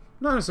lose.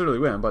 Not necessarily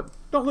win, but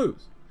don't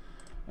lose.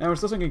 And we're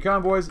still sinking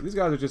convoys. These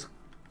guys are just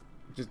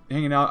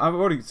hanging out. I've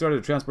already started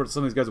to transport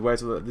some of these guys away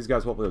so that these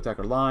guys hopefully attack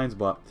our lines,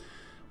 but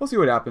we'll see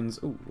what happens.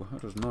 Ooh,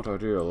 that is not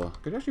ideal.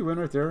 Could you actually win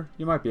right there?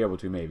 You might be able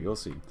to, maybe. We'll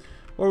see.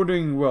 Well, we're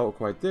doing well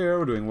quite there.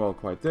 We're doing well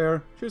quite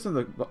there. Should have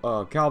sent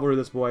the cavalry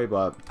this way,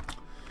 but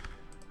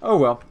oh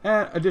well.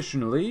 And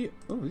additionally,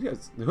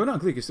 yes, the Hunan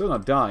clique is still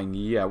not dying.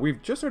 Yeah,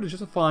 we've just started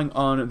justifying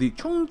on the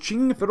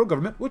Chongqing federal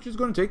government, which is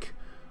going to take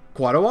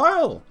quite a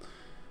while.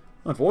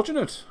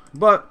 Unfortunate.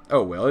 But,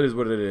 oh well, it is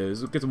what it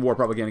is. Get some war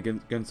propaganda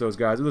against those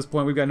guys. At this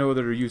point, we've got no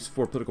other use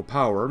for political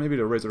power. Maybe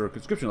to raise our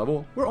conscription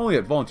level. We're only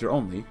at volunteer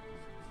only.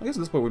 I guess at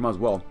this point we might as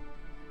well.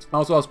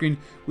 Also off screen,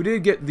 we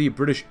did get the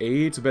British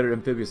aid, so better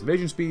amphibious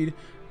invasion speed,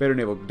 better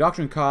naval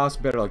doctrine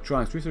cost, better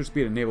electronics research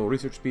speed, and naval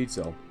research speed,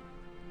 so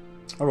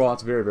overall,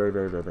 that's very, very,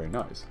 very, very, very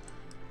nice.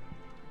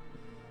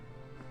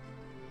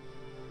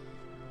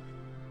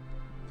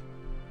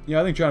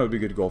 Yeah, I think China would be a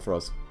good goal for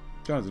us.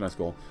 China's a nice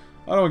goal.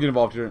 I don't want to get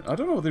involved here. I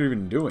don't know what they're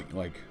even doing.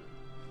 Like,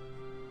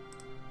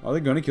 are they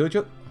going to kill each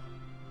other?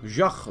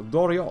 Jacques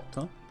Doriot,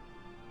 huh?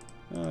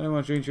 I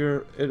want to change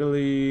here.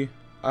 Italy.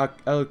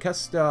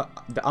 Alcesta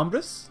de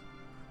Ambris.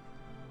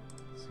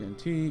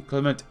 CNT.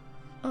 Clement.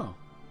 Oh.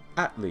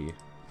 Attlee.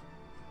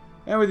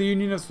 And with the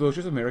Union of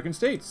Socialist American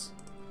States.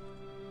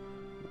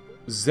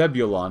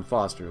 Zebulon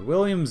Foster.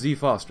 William Z.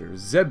 Foster.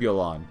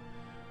 Zebulon.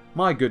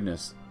 My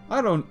goodness.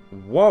 I don't...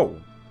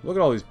 Whoa. Look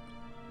at all these...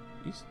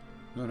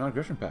 No,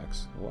 non-aggression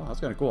packs. Wow, that's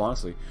kind of cool,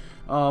 honestly.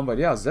 But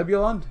yeah,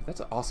 Zebulon.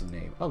 That's an awesome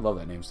name. I love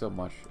that name so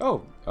much.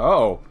 Oh.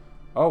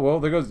 Well,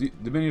 there goes the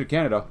Dominion of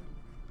Canada.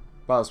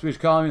 By the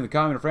Swedish colony and the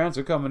Commune of France,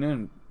 they're coming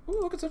in.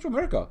 Ooh, look at Central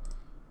America.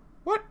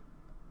 What?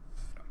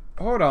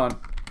 Hold on.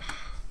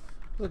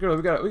 Look,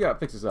 we gotta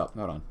fix this up.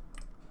 Hold on.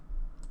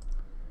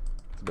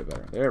 It's a bit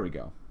better. There we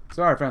go.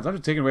 Sorry, France. I'm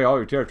just taking away all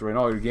your territory and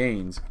all your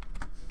gains.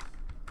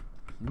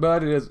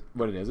 But it is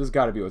what it is. It's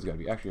got to be what it's got to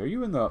be. Actually, are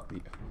you in the...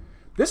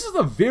 This is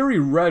a very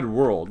red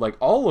world. Like,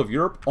 all of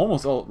Europe,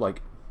 almost all,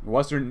 like,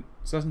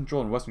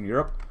 Central and Western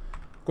Europe.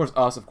 Of course,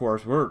 us, of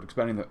course. We're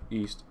expanding the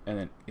east. And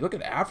then, you look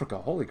at Africa.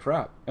 Holy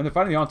crap. And they're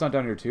fighting the Entente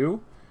down here,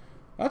 too.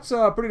 That's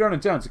pretty darn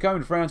intense. The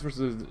Commune of France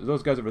versus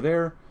those guys over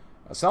there.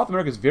 South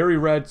America is very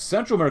red.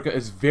 Central America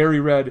is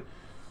very red.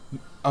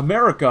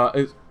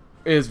 America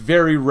is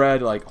very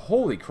red. Like,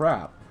 holy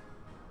crap.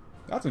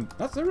 That's kind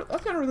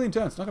of really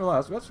intense. Not gonna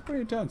lie. That's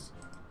pretty intense.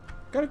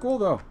 Kind of cool,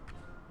 though.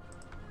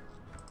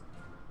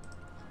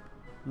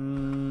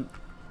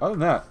 Other than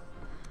that,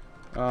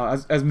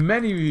 as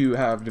many of you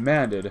have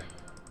demanded.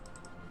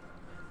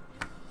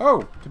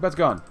 Oh, Tibet's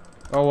gone.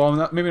 Oh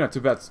well, maybe not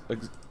Tibet's. You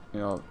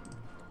know,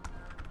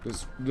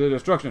 the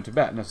destruction of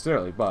Tibet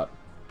necessarily, but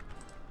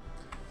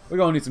we're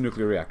gonna need some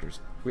nuclear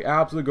reactors. We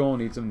absolutely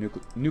gonna need some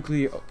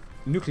nuclear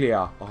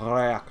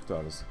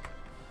reactors.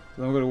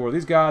 So then we're gonna war with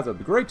these guys. That'd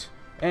be great.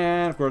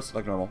 And of course,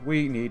 like normal,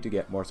 we need to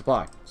get more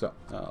supply. So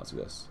let's do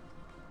this.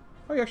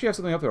 Oh, you actually have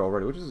something up there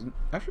already, which is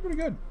actually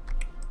pretty good.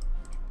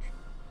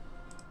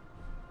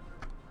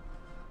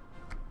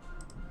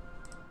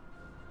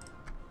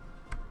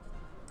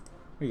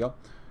 There you go.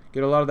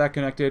 Get a lot of that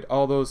connected.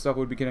 All those stuff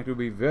would be connected. Would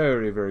be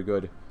very, very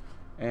good.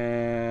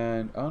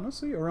 And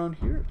honestly, around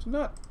here, it's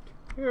not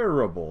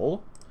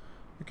terrible.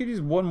 I could use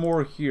one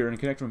more here and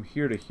connect from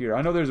here to here.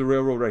 I know there's a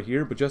railroad right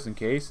here, but just in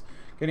case,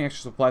 getting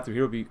extra supply through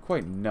here would be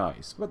quite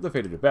nice. But the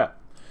fate of Tibet.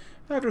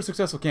 After a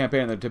successful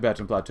campaign in the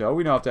Tibetan Plateau,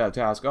 we now have to have a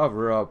task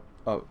of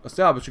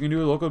establishing a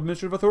new local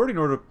administrative authority in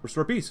order to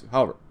restore peace.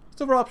 However,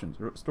 several options.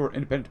 Restore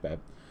independent Tibet.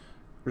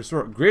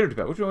 Restore greater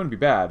Tibet, which wouldn't be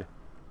bad.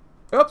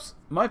 Oops,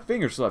 my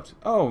finger slipped.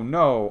 Oh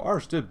no,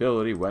 our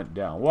stability went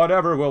down.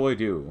 Whatever will we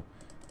do?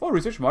 We'll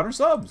research modern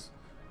subs,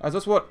 as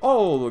that's what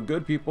all the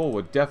good people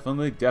would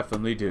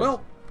definitely do.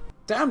 Well,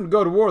 time to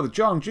go to war with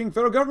the Chongqing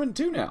federal government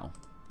too now.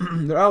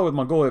 They're out with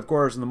Mongolia, of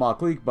course, and the Ma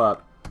clique,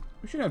 but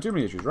we shouldn't have too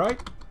many issues,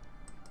 right?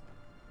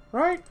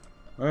 Right?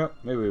 Well,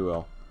 maybe we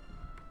will.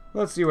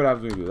 Let's see what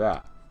happens when we do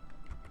that.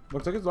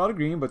 Looks like it's a lot of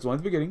green, but it's only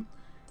the beginning.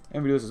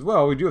 And we do this as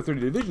well. We do have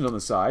 30 divisions on the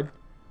side.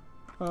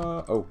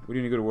 Oh, we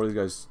need to go to war with these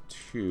guys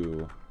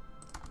too.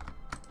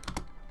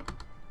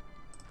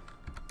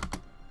 So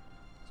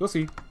we'll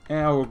see.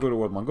 And we'll go to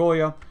war with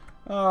Mongolia.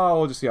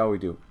 We'll just see how we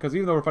do. Because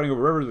even though we're fighting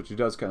over rivers, which it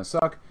does kind of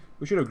suck,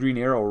 we should have green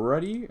air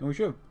already. And we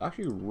should have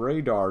actually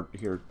radar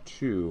here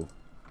too.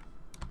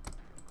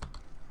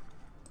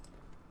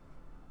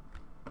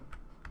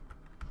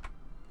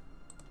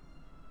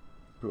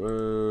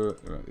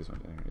 This one,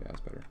 yeah,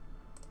 that's better.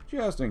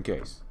 Just in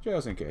case.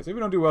 Just in case. If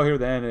we don't do well here,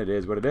 then it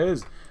is what it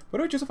is. But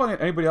do we justify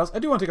anybody else? I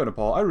do want to take out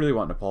Nepal. I really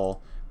want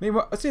Nepal. Maybe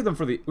let's save them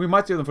for the. We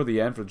might save them for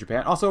the end for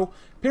Japan. Also,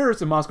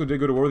 Paris and Moscow did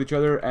go to war with each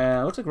other,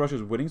 and it looks like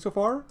Russia's winning so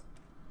far,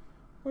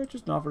 which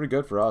is not very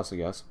good for us, I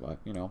guess. But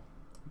you know,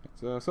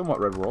 it's a somewhat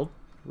red world.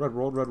 Red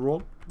world, red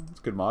world. It's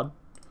a good mod.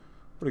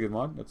 Pretty good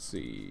mod. Let's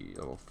see.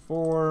 Level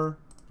 4.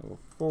 Level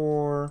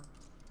 4.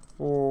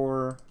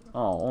 4.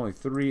 Oh, only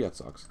 3. That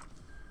sucks.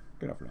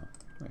 Good enough for now.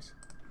 Nice.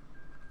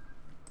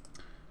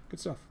 Good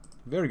stuff.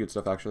 Very good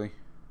stuff, actually.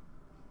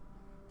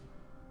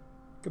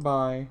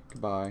 Goodbye.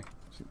 Goodbye.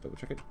 Double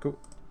check it. Cool.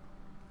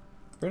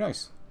 Very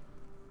nice.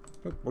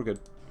 Oh, we're good.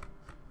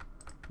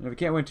 And if we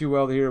can't win too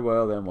well here,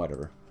 well, then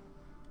whatever.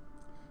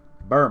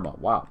 Burma.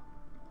 Wow.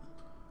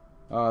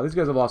 These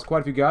guys have lost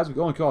quite a few guys. We've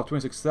only killed off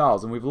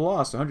 26,000. We've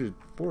lost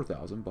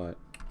 104,000, but...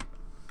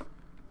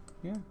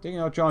 yeah, taking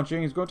out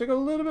Chongqing is going to take a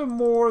little bit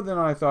more than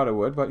I thought it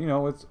would, but, you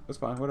know, it's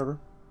fine. Whatever.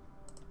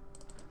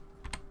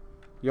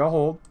 Y'all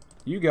hold.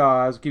 You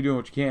guys keep doing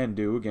what you can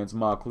do against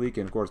Ma clique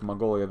and, of course,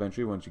 Mongolia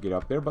eventually once you get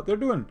up there. But they're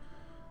doing,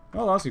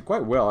 well, honestly,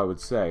 quite well, I would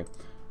say.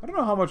 I don't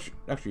know how much...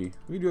 actually,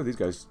 we do have these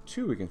guys,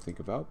 too, we can think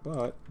about.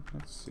 But,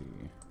 let's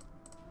see.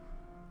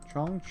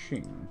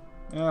 Chongqing.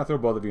 Yeah, throw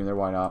both of you in there.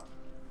 Why not?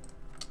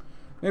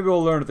 Maybe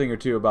we'll learn a thing or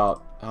two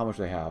about how much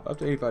they have. Up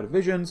to 85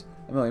 divisions,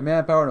 a million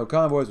manpower, no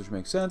convoys, which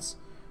makes sense.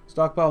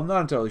 Stockpile,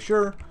 not entirely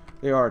sure.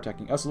 They are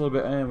attacking us a little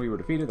bit, and we were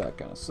defeated. That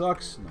kind of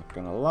sucks. Not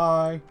gonna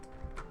lie.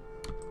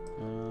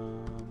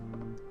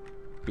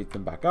 Beat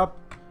them back up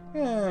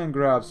and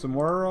grab some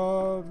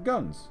more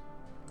guns,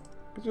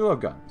 because we love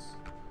guns.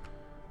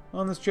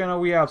 On this channel,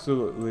 we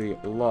absolutely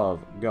love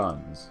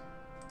guns.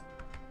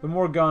 The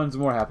more guns, the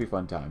more happy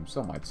fun times,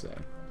 some might say.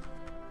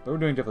 But we're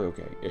doing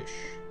definitely okay-ish.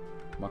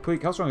 Ma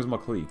clique, how strong is Ma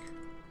clique?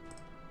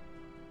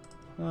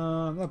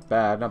 Not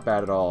bad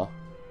at all.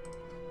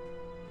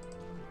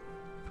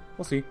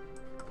 We'll see.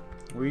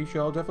 We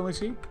shall definitely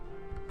see.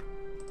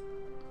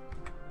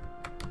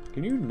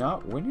 Can you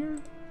not win here?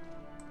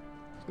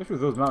 Especially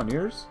with those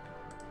mountaineers?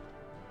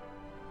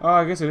 Oh,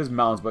 I guess it is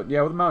mountains, but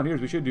yeah, with the mountaineers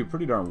we should do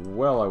pretty darn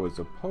well, I would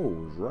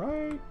suppose,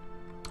 right?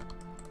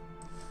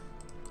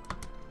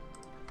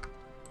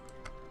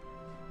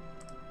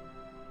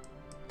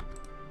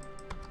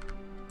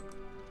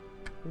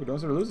 Ooh, don't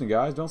start losing,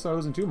 guys. Don't start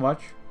losing too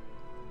much.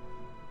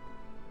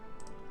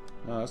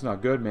 No, that's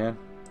not good, man.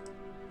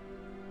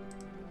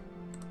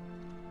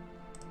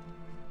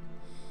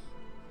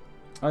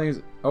 I think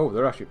it's... oh,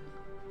 they're actually...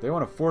 they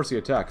want to force the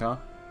attack, huh?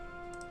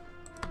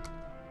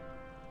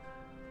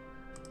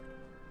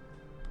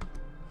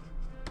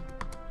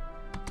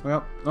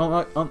 Well,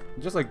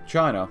 just like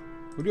China,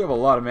 we do have a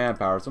lot of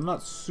manpower, so I'm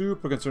not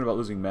super concerned about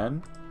losing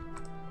men.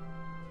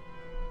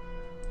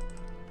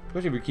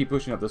 Especially if we keep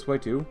pushing up this way,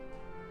 too.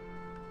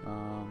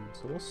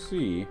 So we'll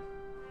see.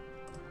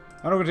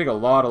 I know we're going to take a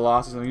lot of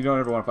losses, and you don't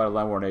ever want to fight a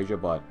land war in Asia,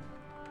 but...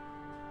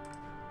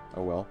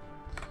 oh well.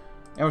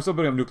 And we're still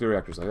building up nuclear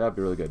reactors, like that'd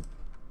be really good.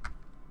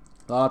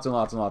 Lots and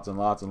lots and lots and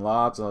lots and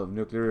lots of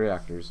nuclear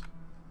reactors.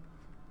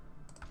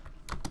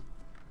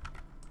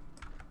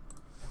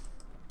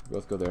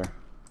 Both go there.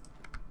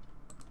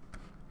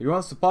 If you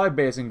want a supply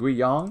base in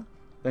Guiyang,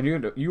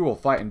 then you will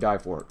fight and die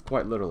for it,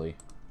 quite literally.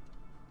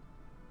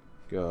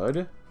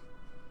 Good.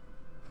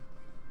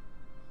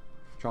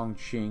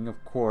 Chongqing,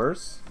 of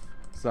course.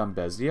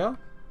 Zambezia.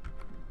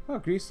 Oh,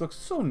 Greece looks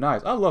so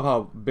nice. I love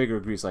how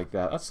bigger Greece like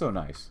that. That's so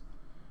nice.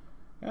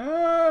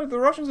 The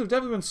Russians have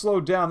definitely been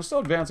slowed down. They're still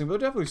advancing, but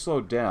they're definitely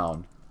slowed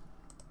down.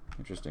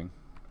 Interesting.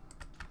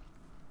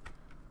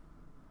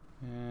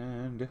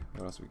 And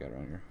what else we got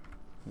around here?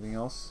 Anything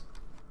else?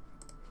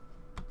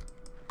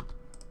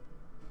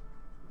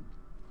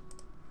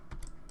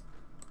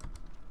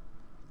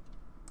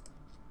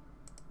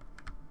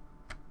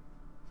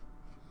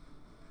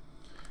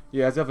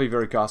 Yeah, it's definitely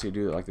very costly to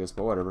do it like this,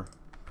 but whatever.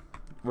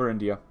 We're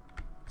India.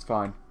 It's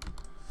fine.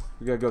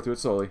 We gotta go through it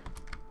slowly.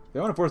 They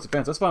want to force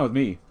defense. That's fine with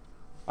me.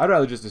 I'd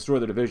rather just destroy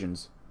the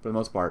divisions, for the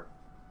most part.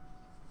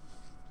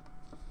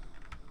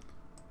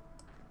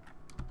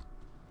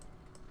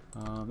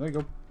 There you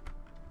go.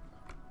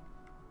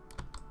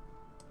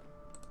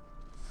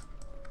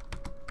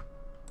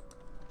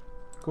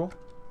 Cool.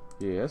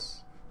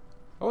 Yes.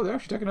 Oh, they're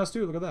actually taking us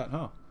too. Look at that,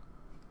 huh?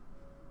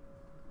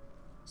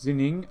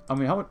 Zining. I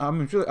mean,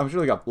 I'm sure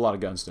they got a lot of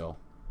guns still.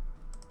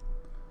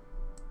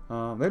 They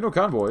have no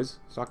convoys.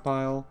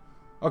 Stockpile.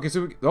 Okay,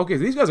 so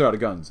these guys are out of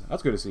guns.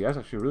 That's good to see. That's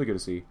actually really good to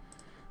see.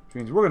 Which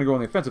means we're going to go on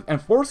the offensive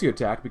and force the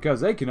attack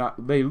because they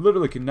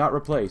literally cannot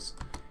replace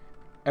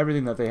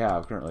everything that they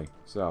have currently.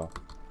 So,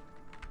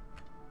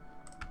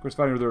 of course,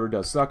 fighting with the river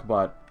does suck,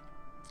 but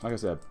like I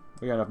said,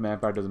 we got enough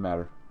manpower. It doesn't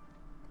matter.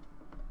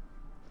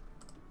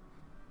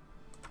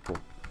 Cool.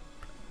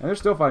 And they're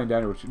still fighting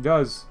down here, which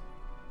does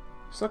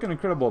suck an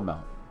incredible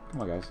amount.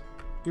 Come on, guys.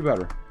 Do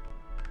better.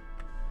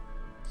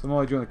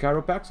 Somali joined the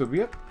Cairo pack, so be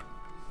it.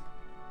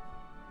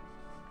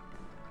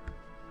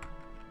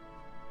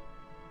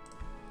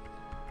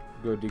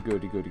 Goody,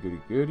 goody, goody, goody,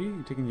 goody.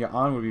 Taking you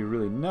on would be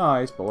really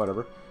nice, but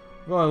whatever.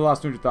 We've only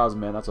lost 200,000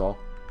 men, that's all.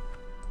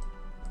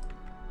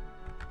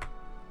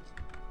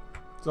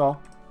 That's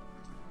all.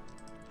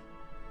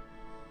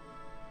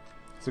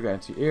 Still got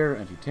anti-air,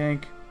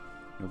 anti-tank.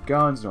 No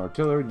guns, no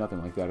artillery,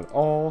 nothing like that at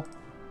all.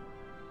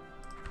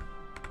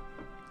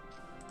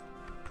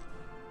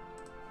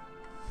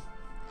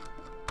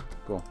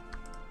 Cool.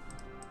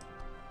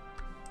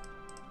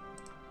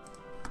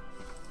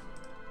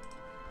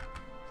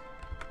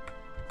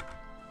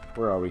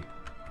 Where are we?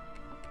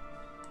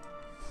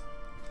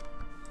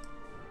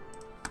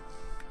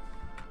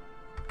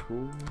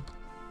 Cool.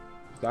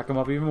 Stack them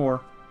up even more.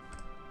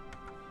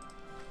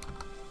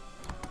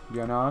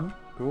 Yanan.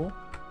 Cool.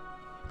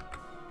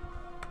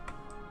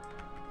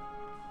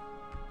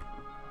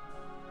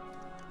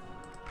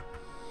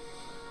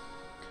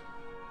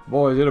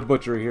 Boy, is it a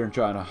butchery here in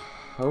China.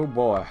 Oh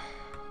boy.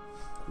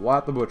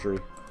 What the butchery.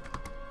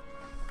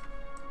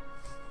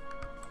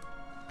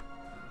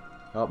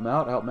 Help them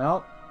out, help them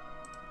out.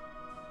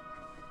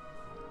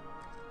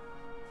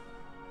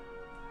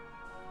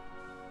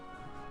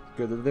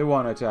 Good that they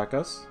want to attack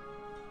us.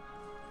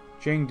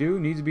 Chengdu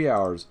needs to be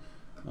ours.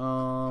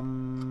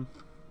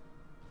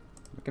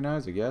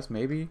 Mechanized, I guess,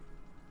 maybe.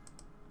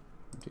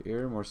 To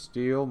air, more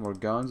steel, more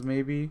guns,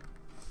 maybe.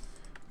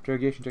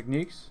 Interrogation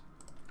techniques.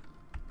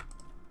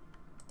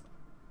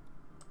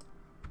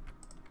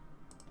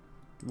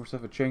 More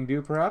stuff at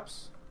Chengdu,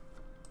 perhaps.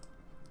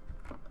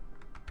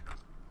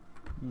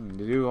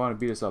 They do want to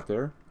beat us up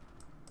there.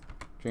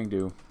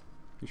 Chengdu.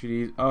 You should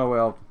ease. Oh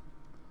well.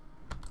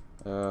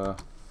 Yeah.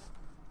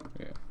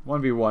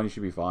 1v1, you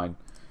should be fine.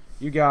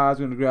 You guys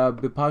gonna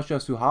grab Bipasha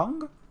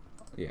Suhang?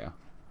 Yeah.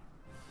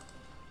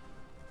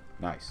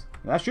 Nice.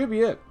 That should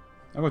be it.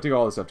 I'm gonna take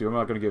all this stuff too. I'm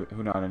not gonna give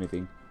Hunan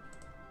anything.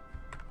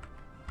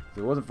 If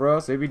it wasn't for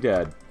us, they'd be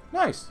dead.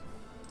 Nice.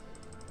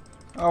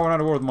 Oh, we're not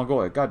at war with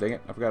Mongolia. God dang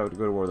it. I forgot to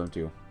go to war with them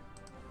too.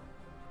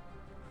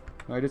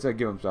 I did say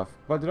give them stuff.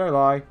 But did I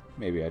lie?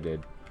 Maybe I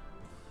did.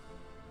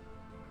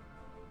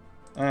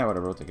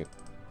 Whatever. We'll take it.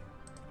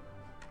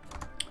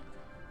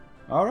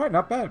 Alright,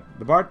 not bad.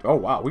 The Bart. Oh,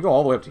 wow. We go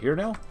all the way up to here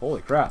now?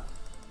 Holy crap.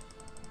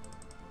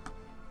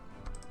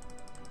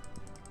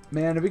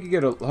 Man, if we could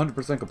get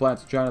 100%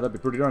 compliance in China, that'd be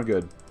pretty darn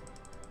good.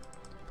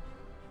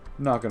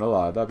 Not gonna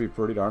lie. That'd be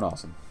pretty darn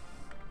awesome.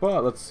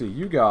 But, let's see.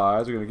 You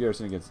guys are gonna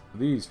garrison against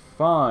these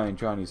fine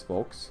Chinese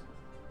folks.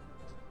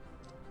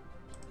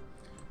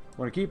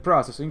 We're gonna keep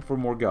processing for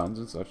more guns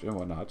and such and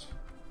whatnot.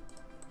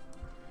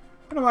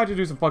 And I might have to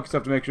do some funky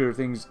stuff to make sure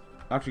things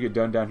actually get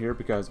done down here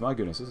because, my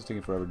goodness, this is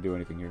taking forever to do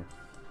anything here.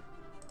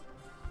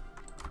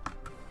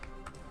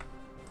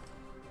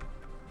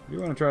 You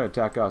want to try to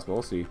attack us, but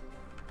we'll see.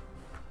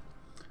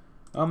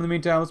 In the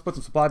meantime, let's put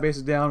some supply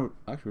bases down.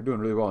 Actually, we're doing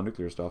really well on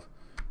nuclear stuff.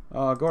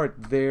 Go right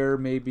there,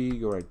 maybe.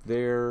 Go right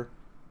there.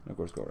 And of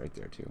course, go right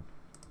there, too.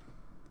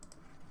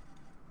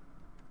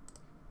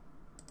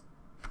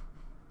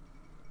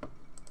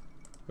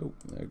 Oh,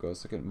 there goes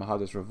second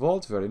Mahadis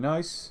Revolt. Very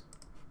nice.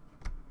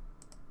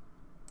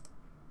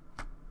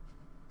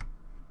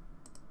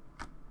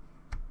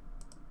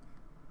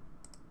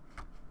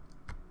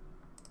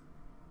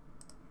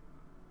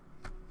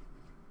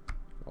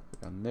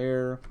 Down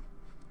there.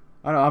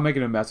 I know I'm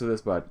making a mess of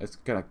this, but it's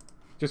kind of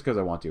just because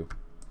I want to.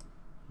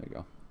 There you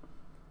go.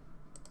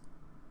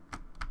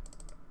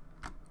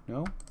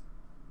 No?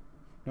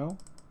 No?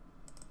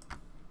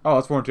 Oh,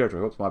 that's foreign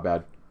territory. Oops, my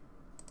bad.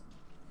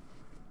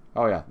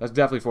 Oh yeah, that's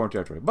definitely foreign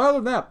territory. But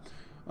other than that,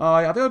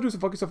 I think I'll do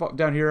some funky stuff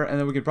down here, and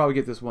then we can probably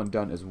get this one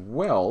done as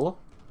well.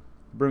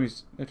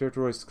 Burmese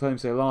territories claim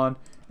Ceylon,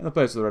 and the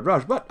place of the Red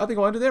Raj. But I think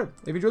I'll end it there.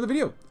 If you enjoyed the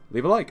video,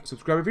 leave a like,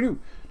 subscribe if you're new.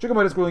 Check out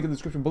my Discord link in the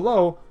description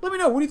below. Let me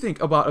know what do you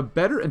think about a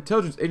better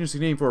intelligence agency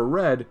name for a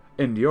red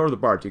India or the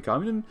Bharatiya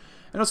Commune.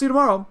 And I'll see you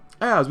tomorrow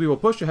as we will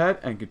push ahead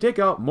and can take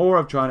out more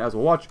of China as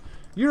we'll watch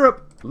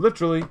Europe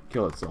literally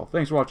kill itself.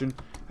 Thanks for watching.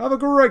 Have a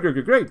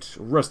great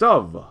rest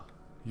of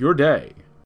your day.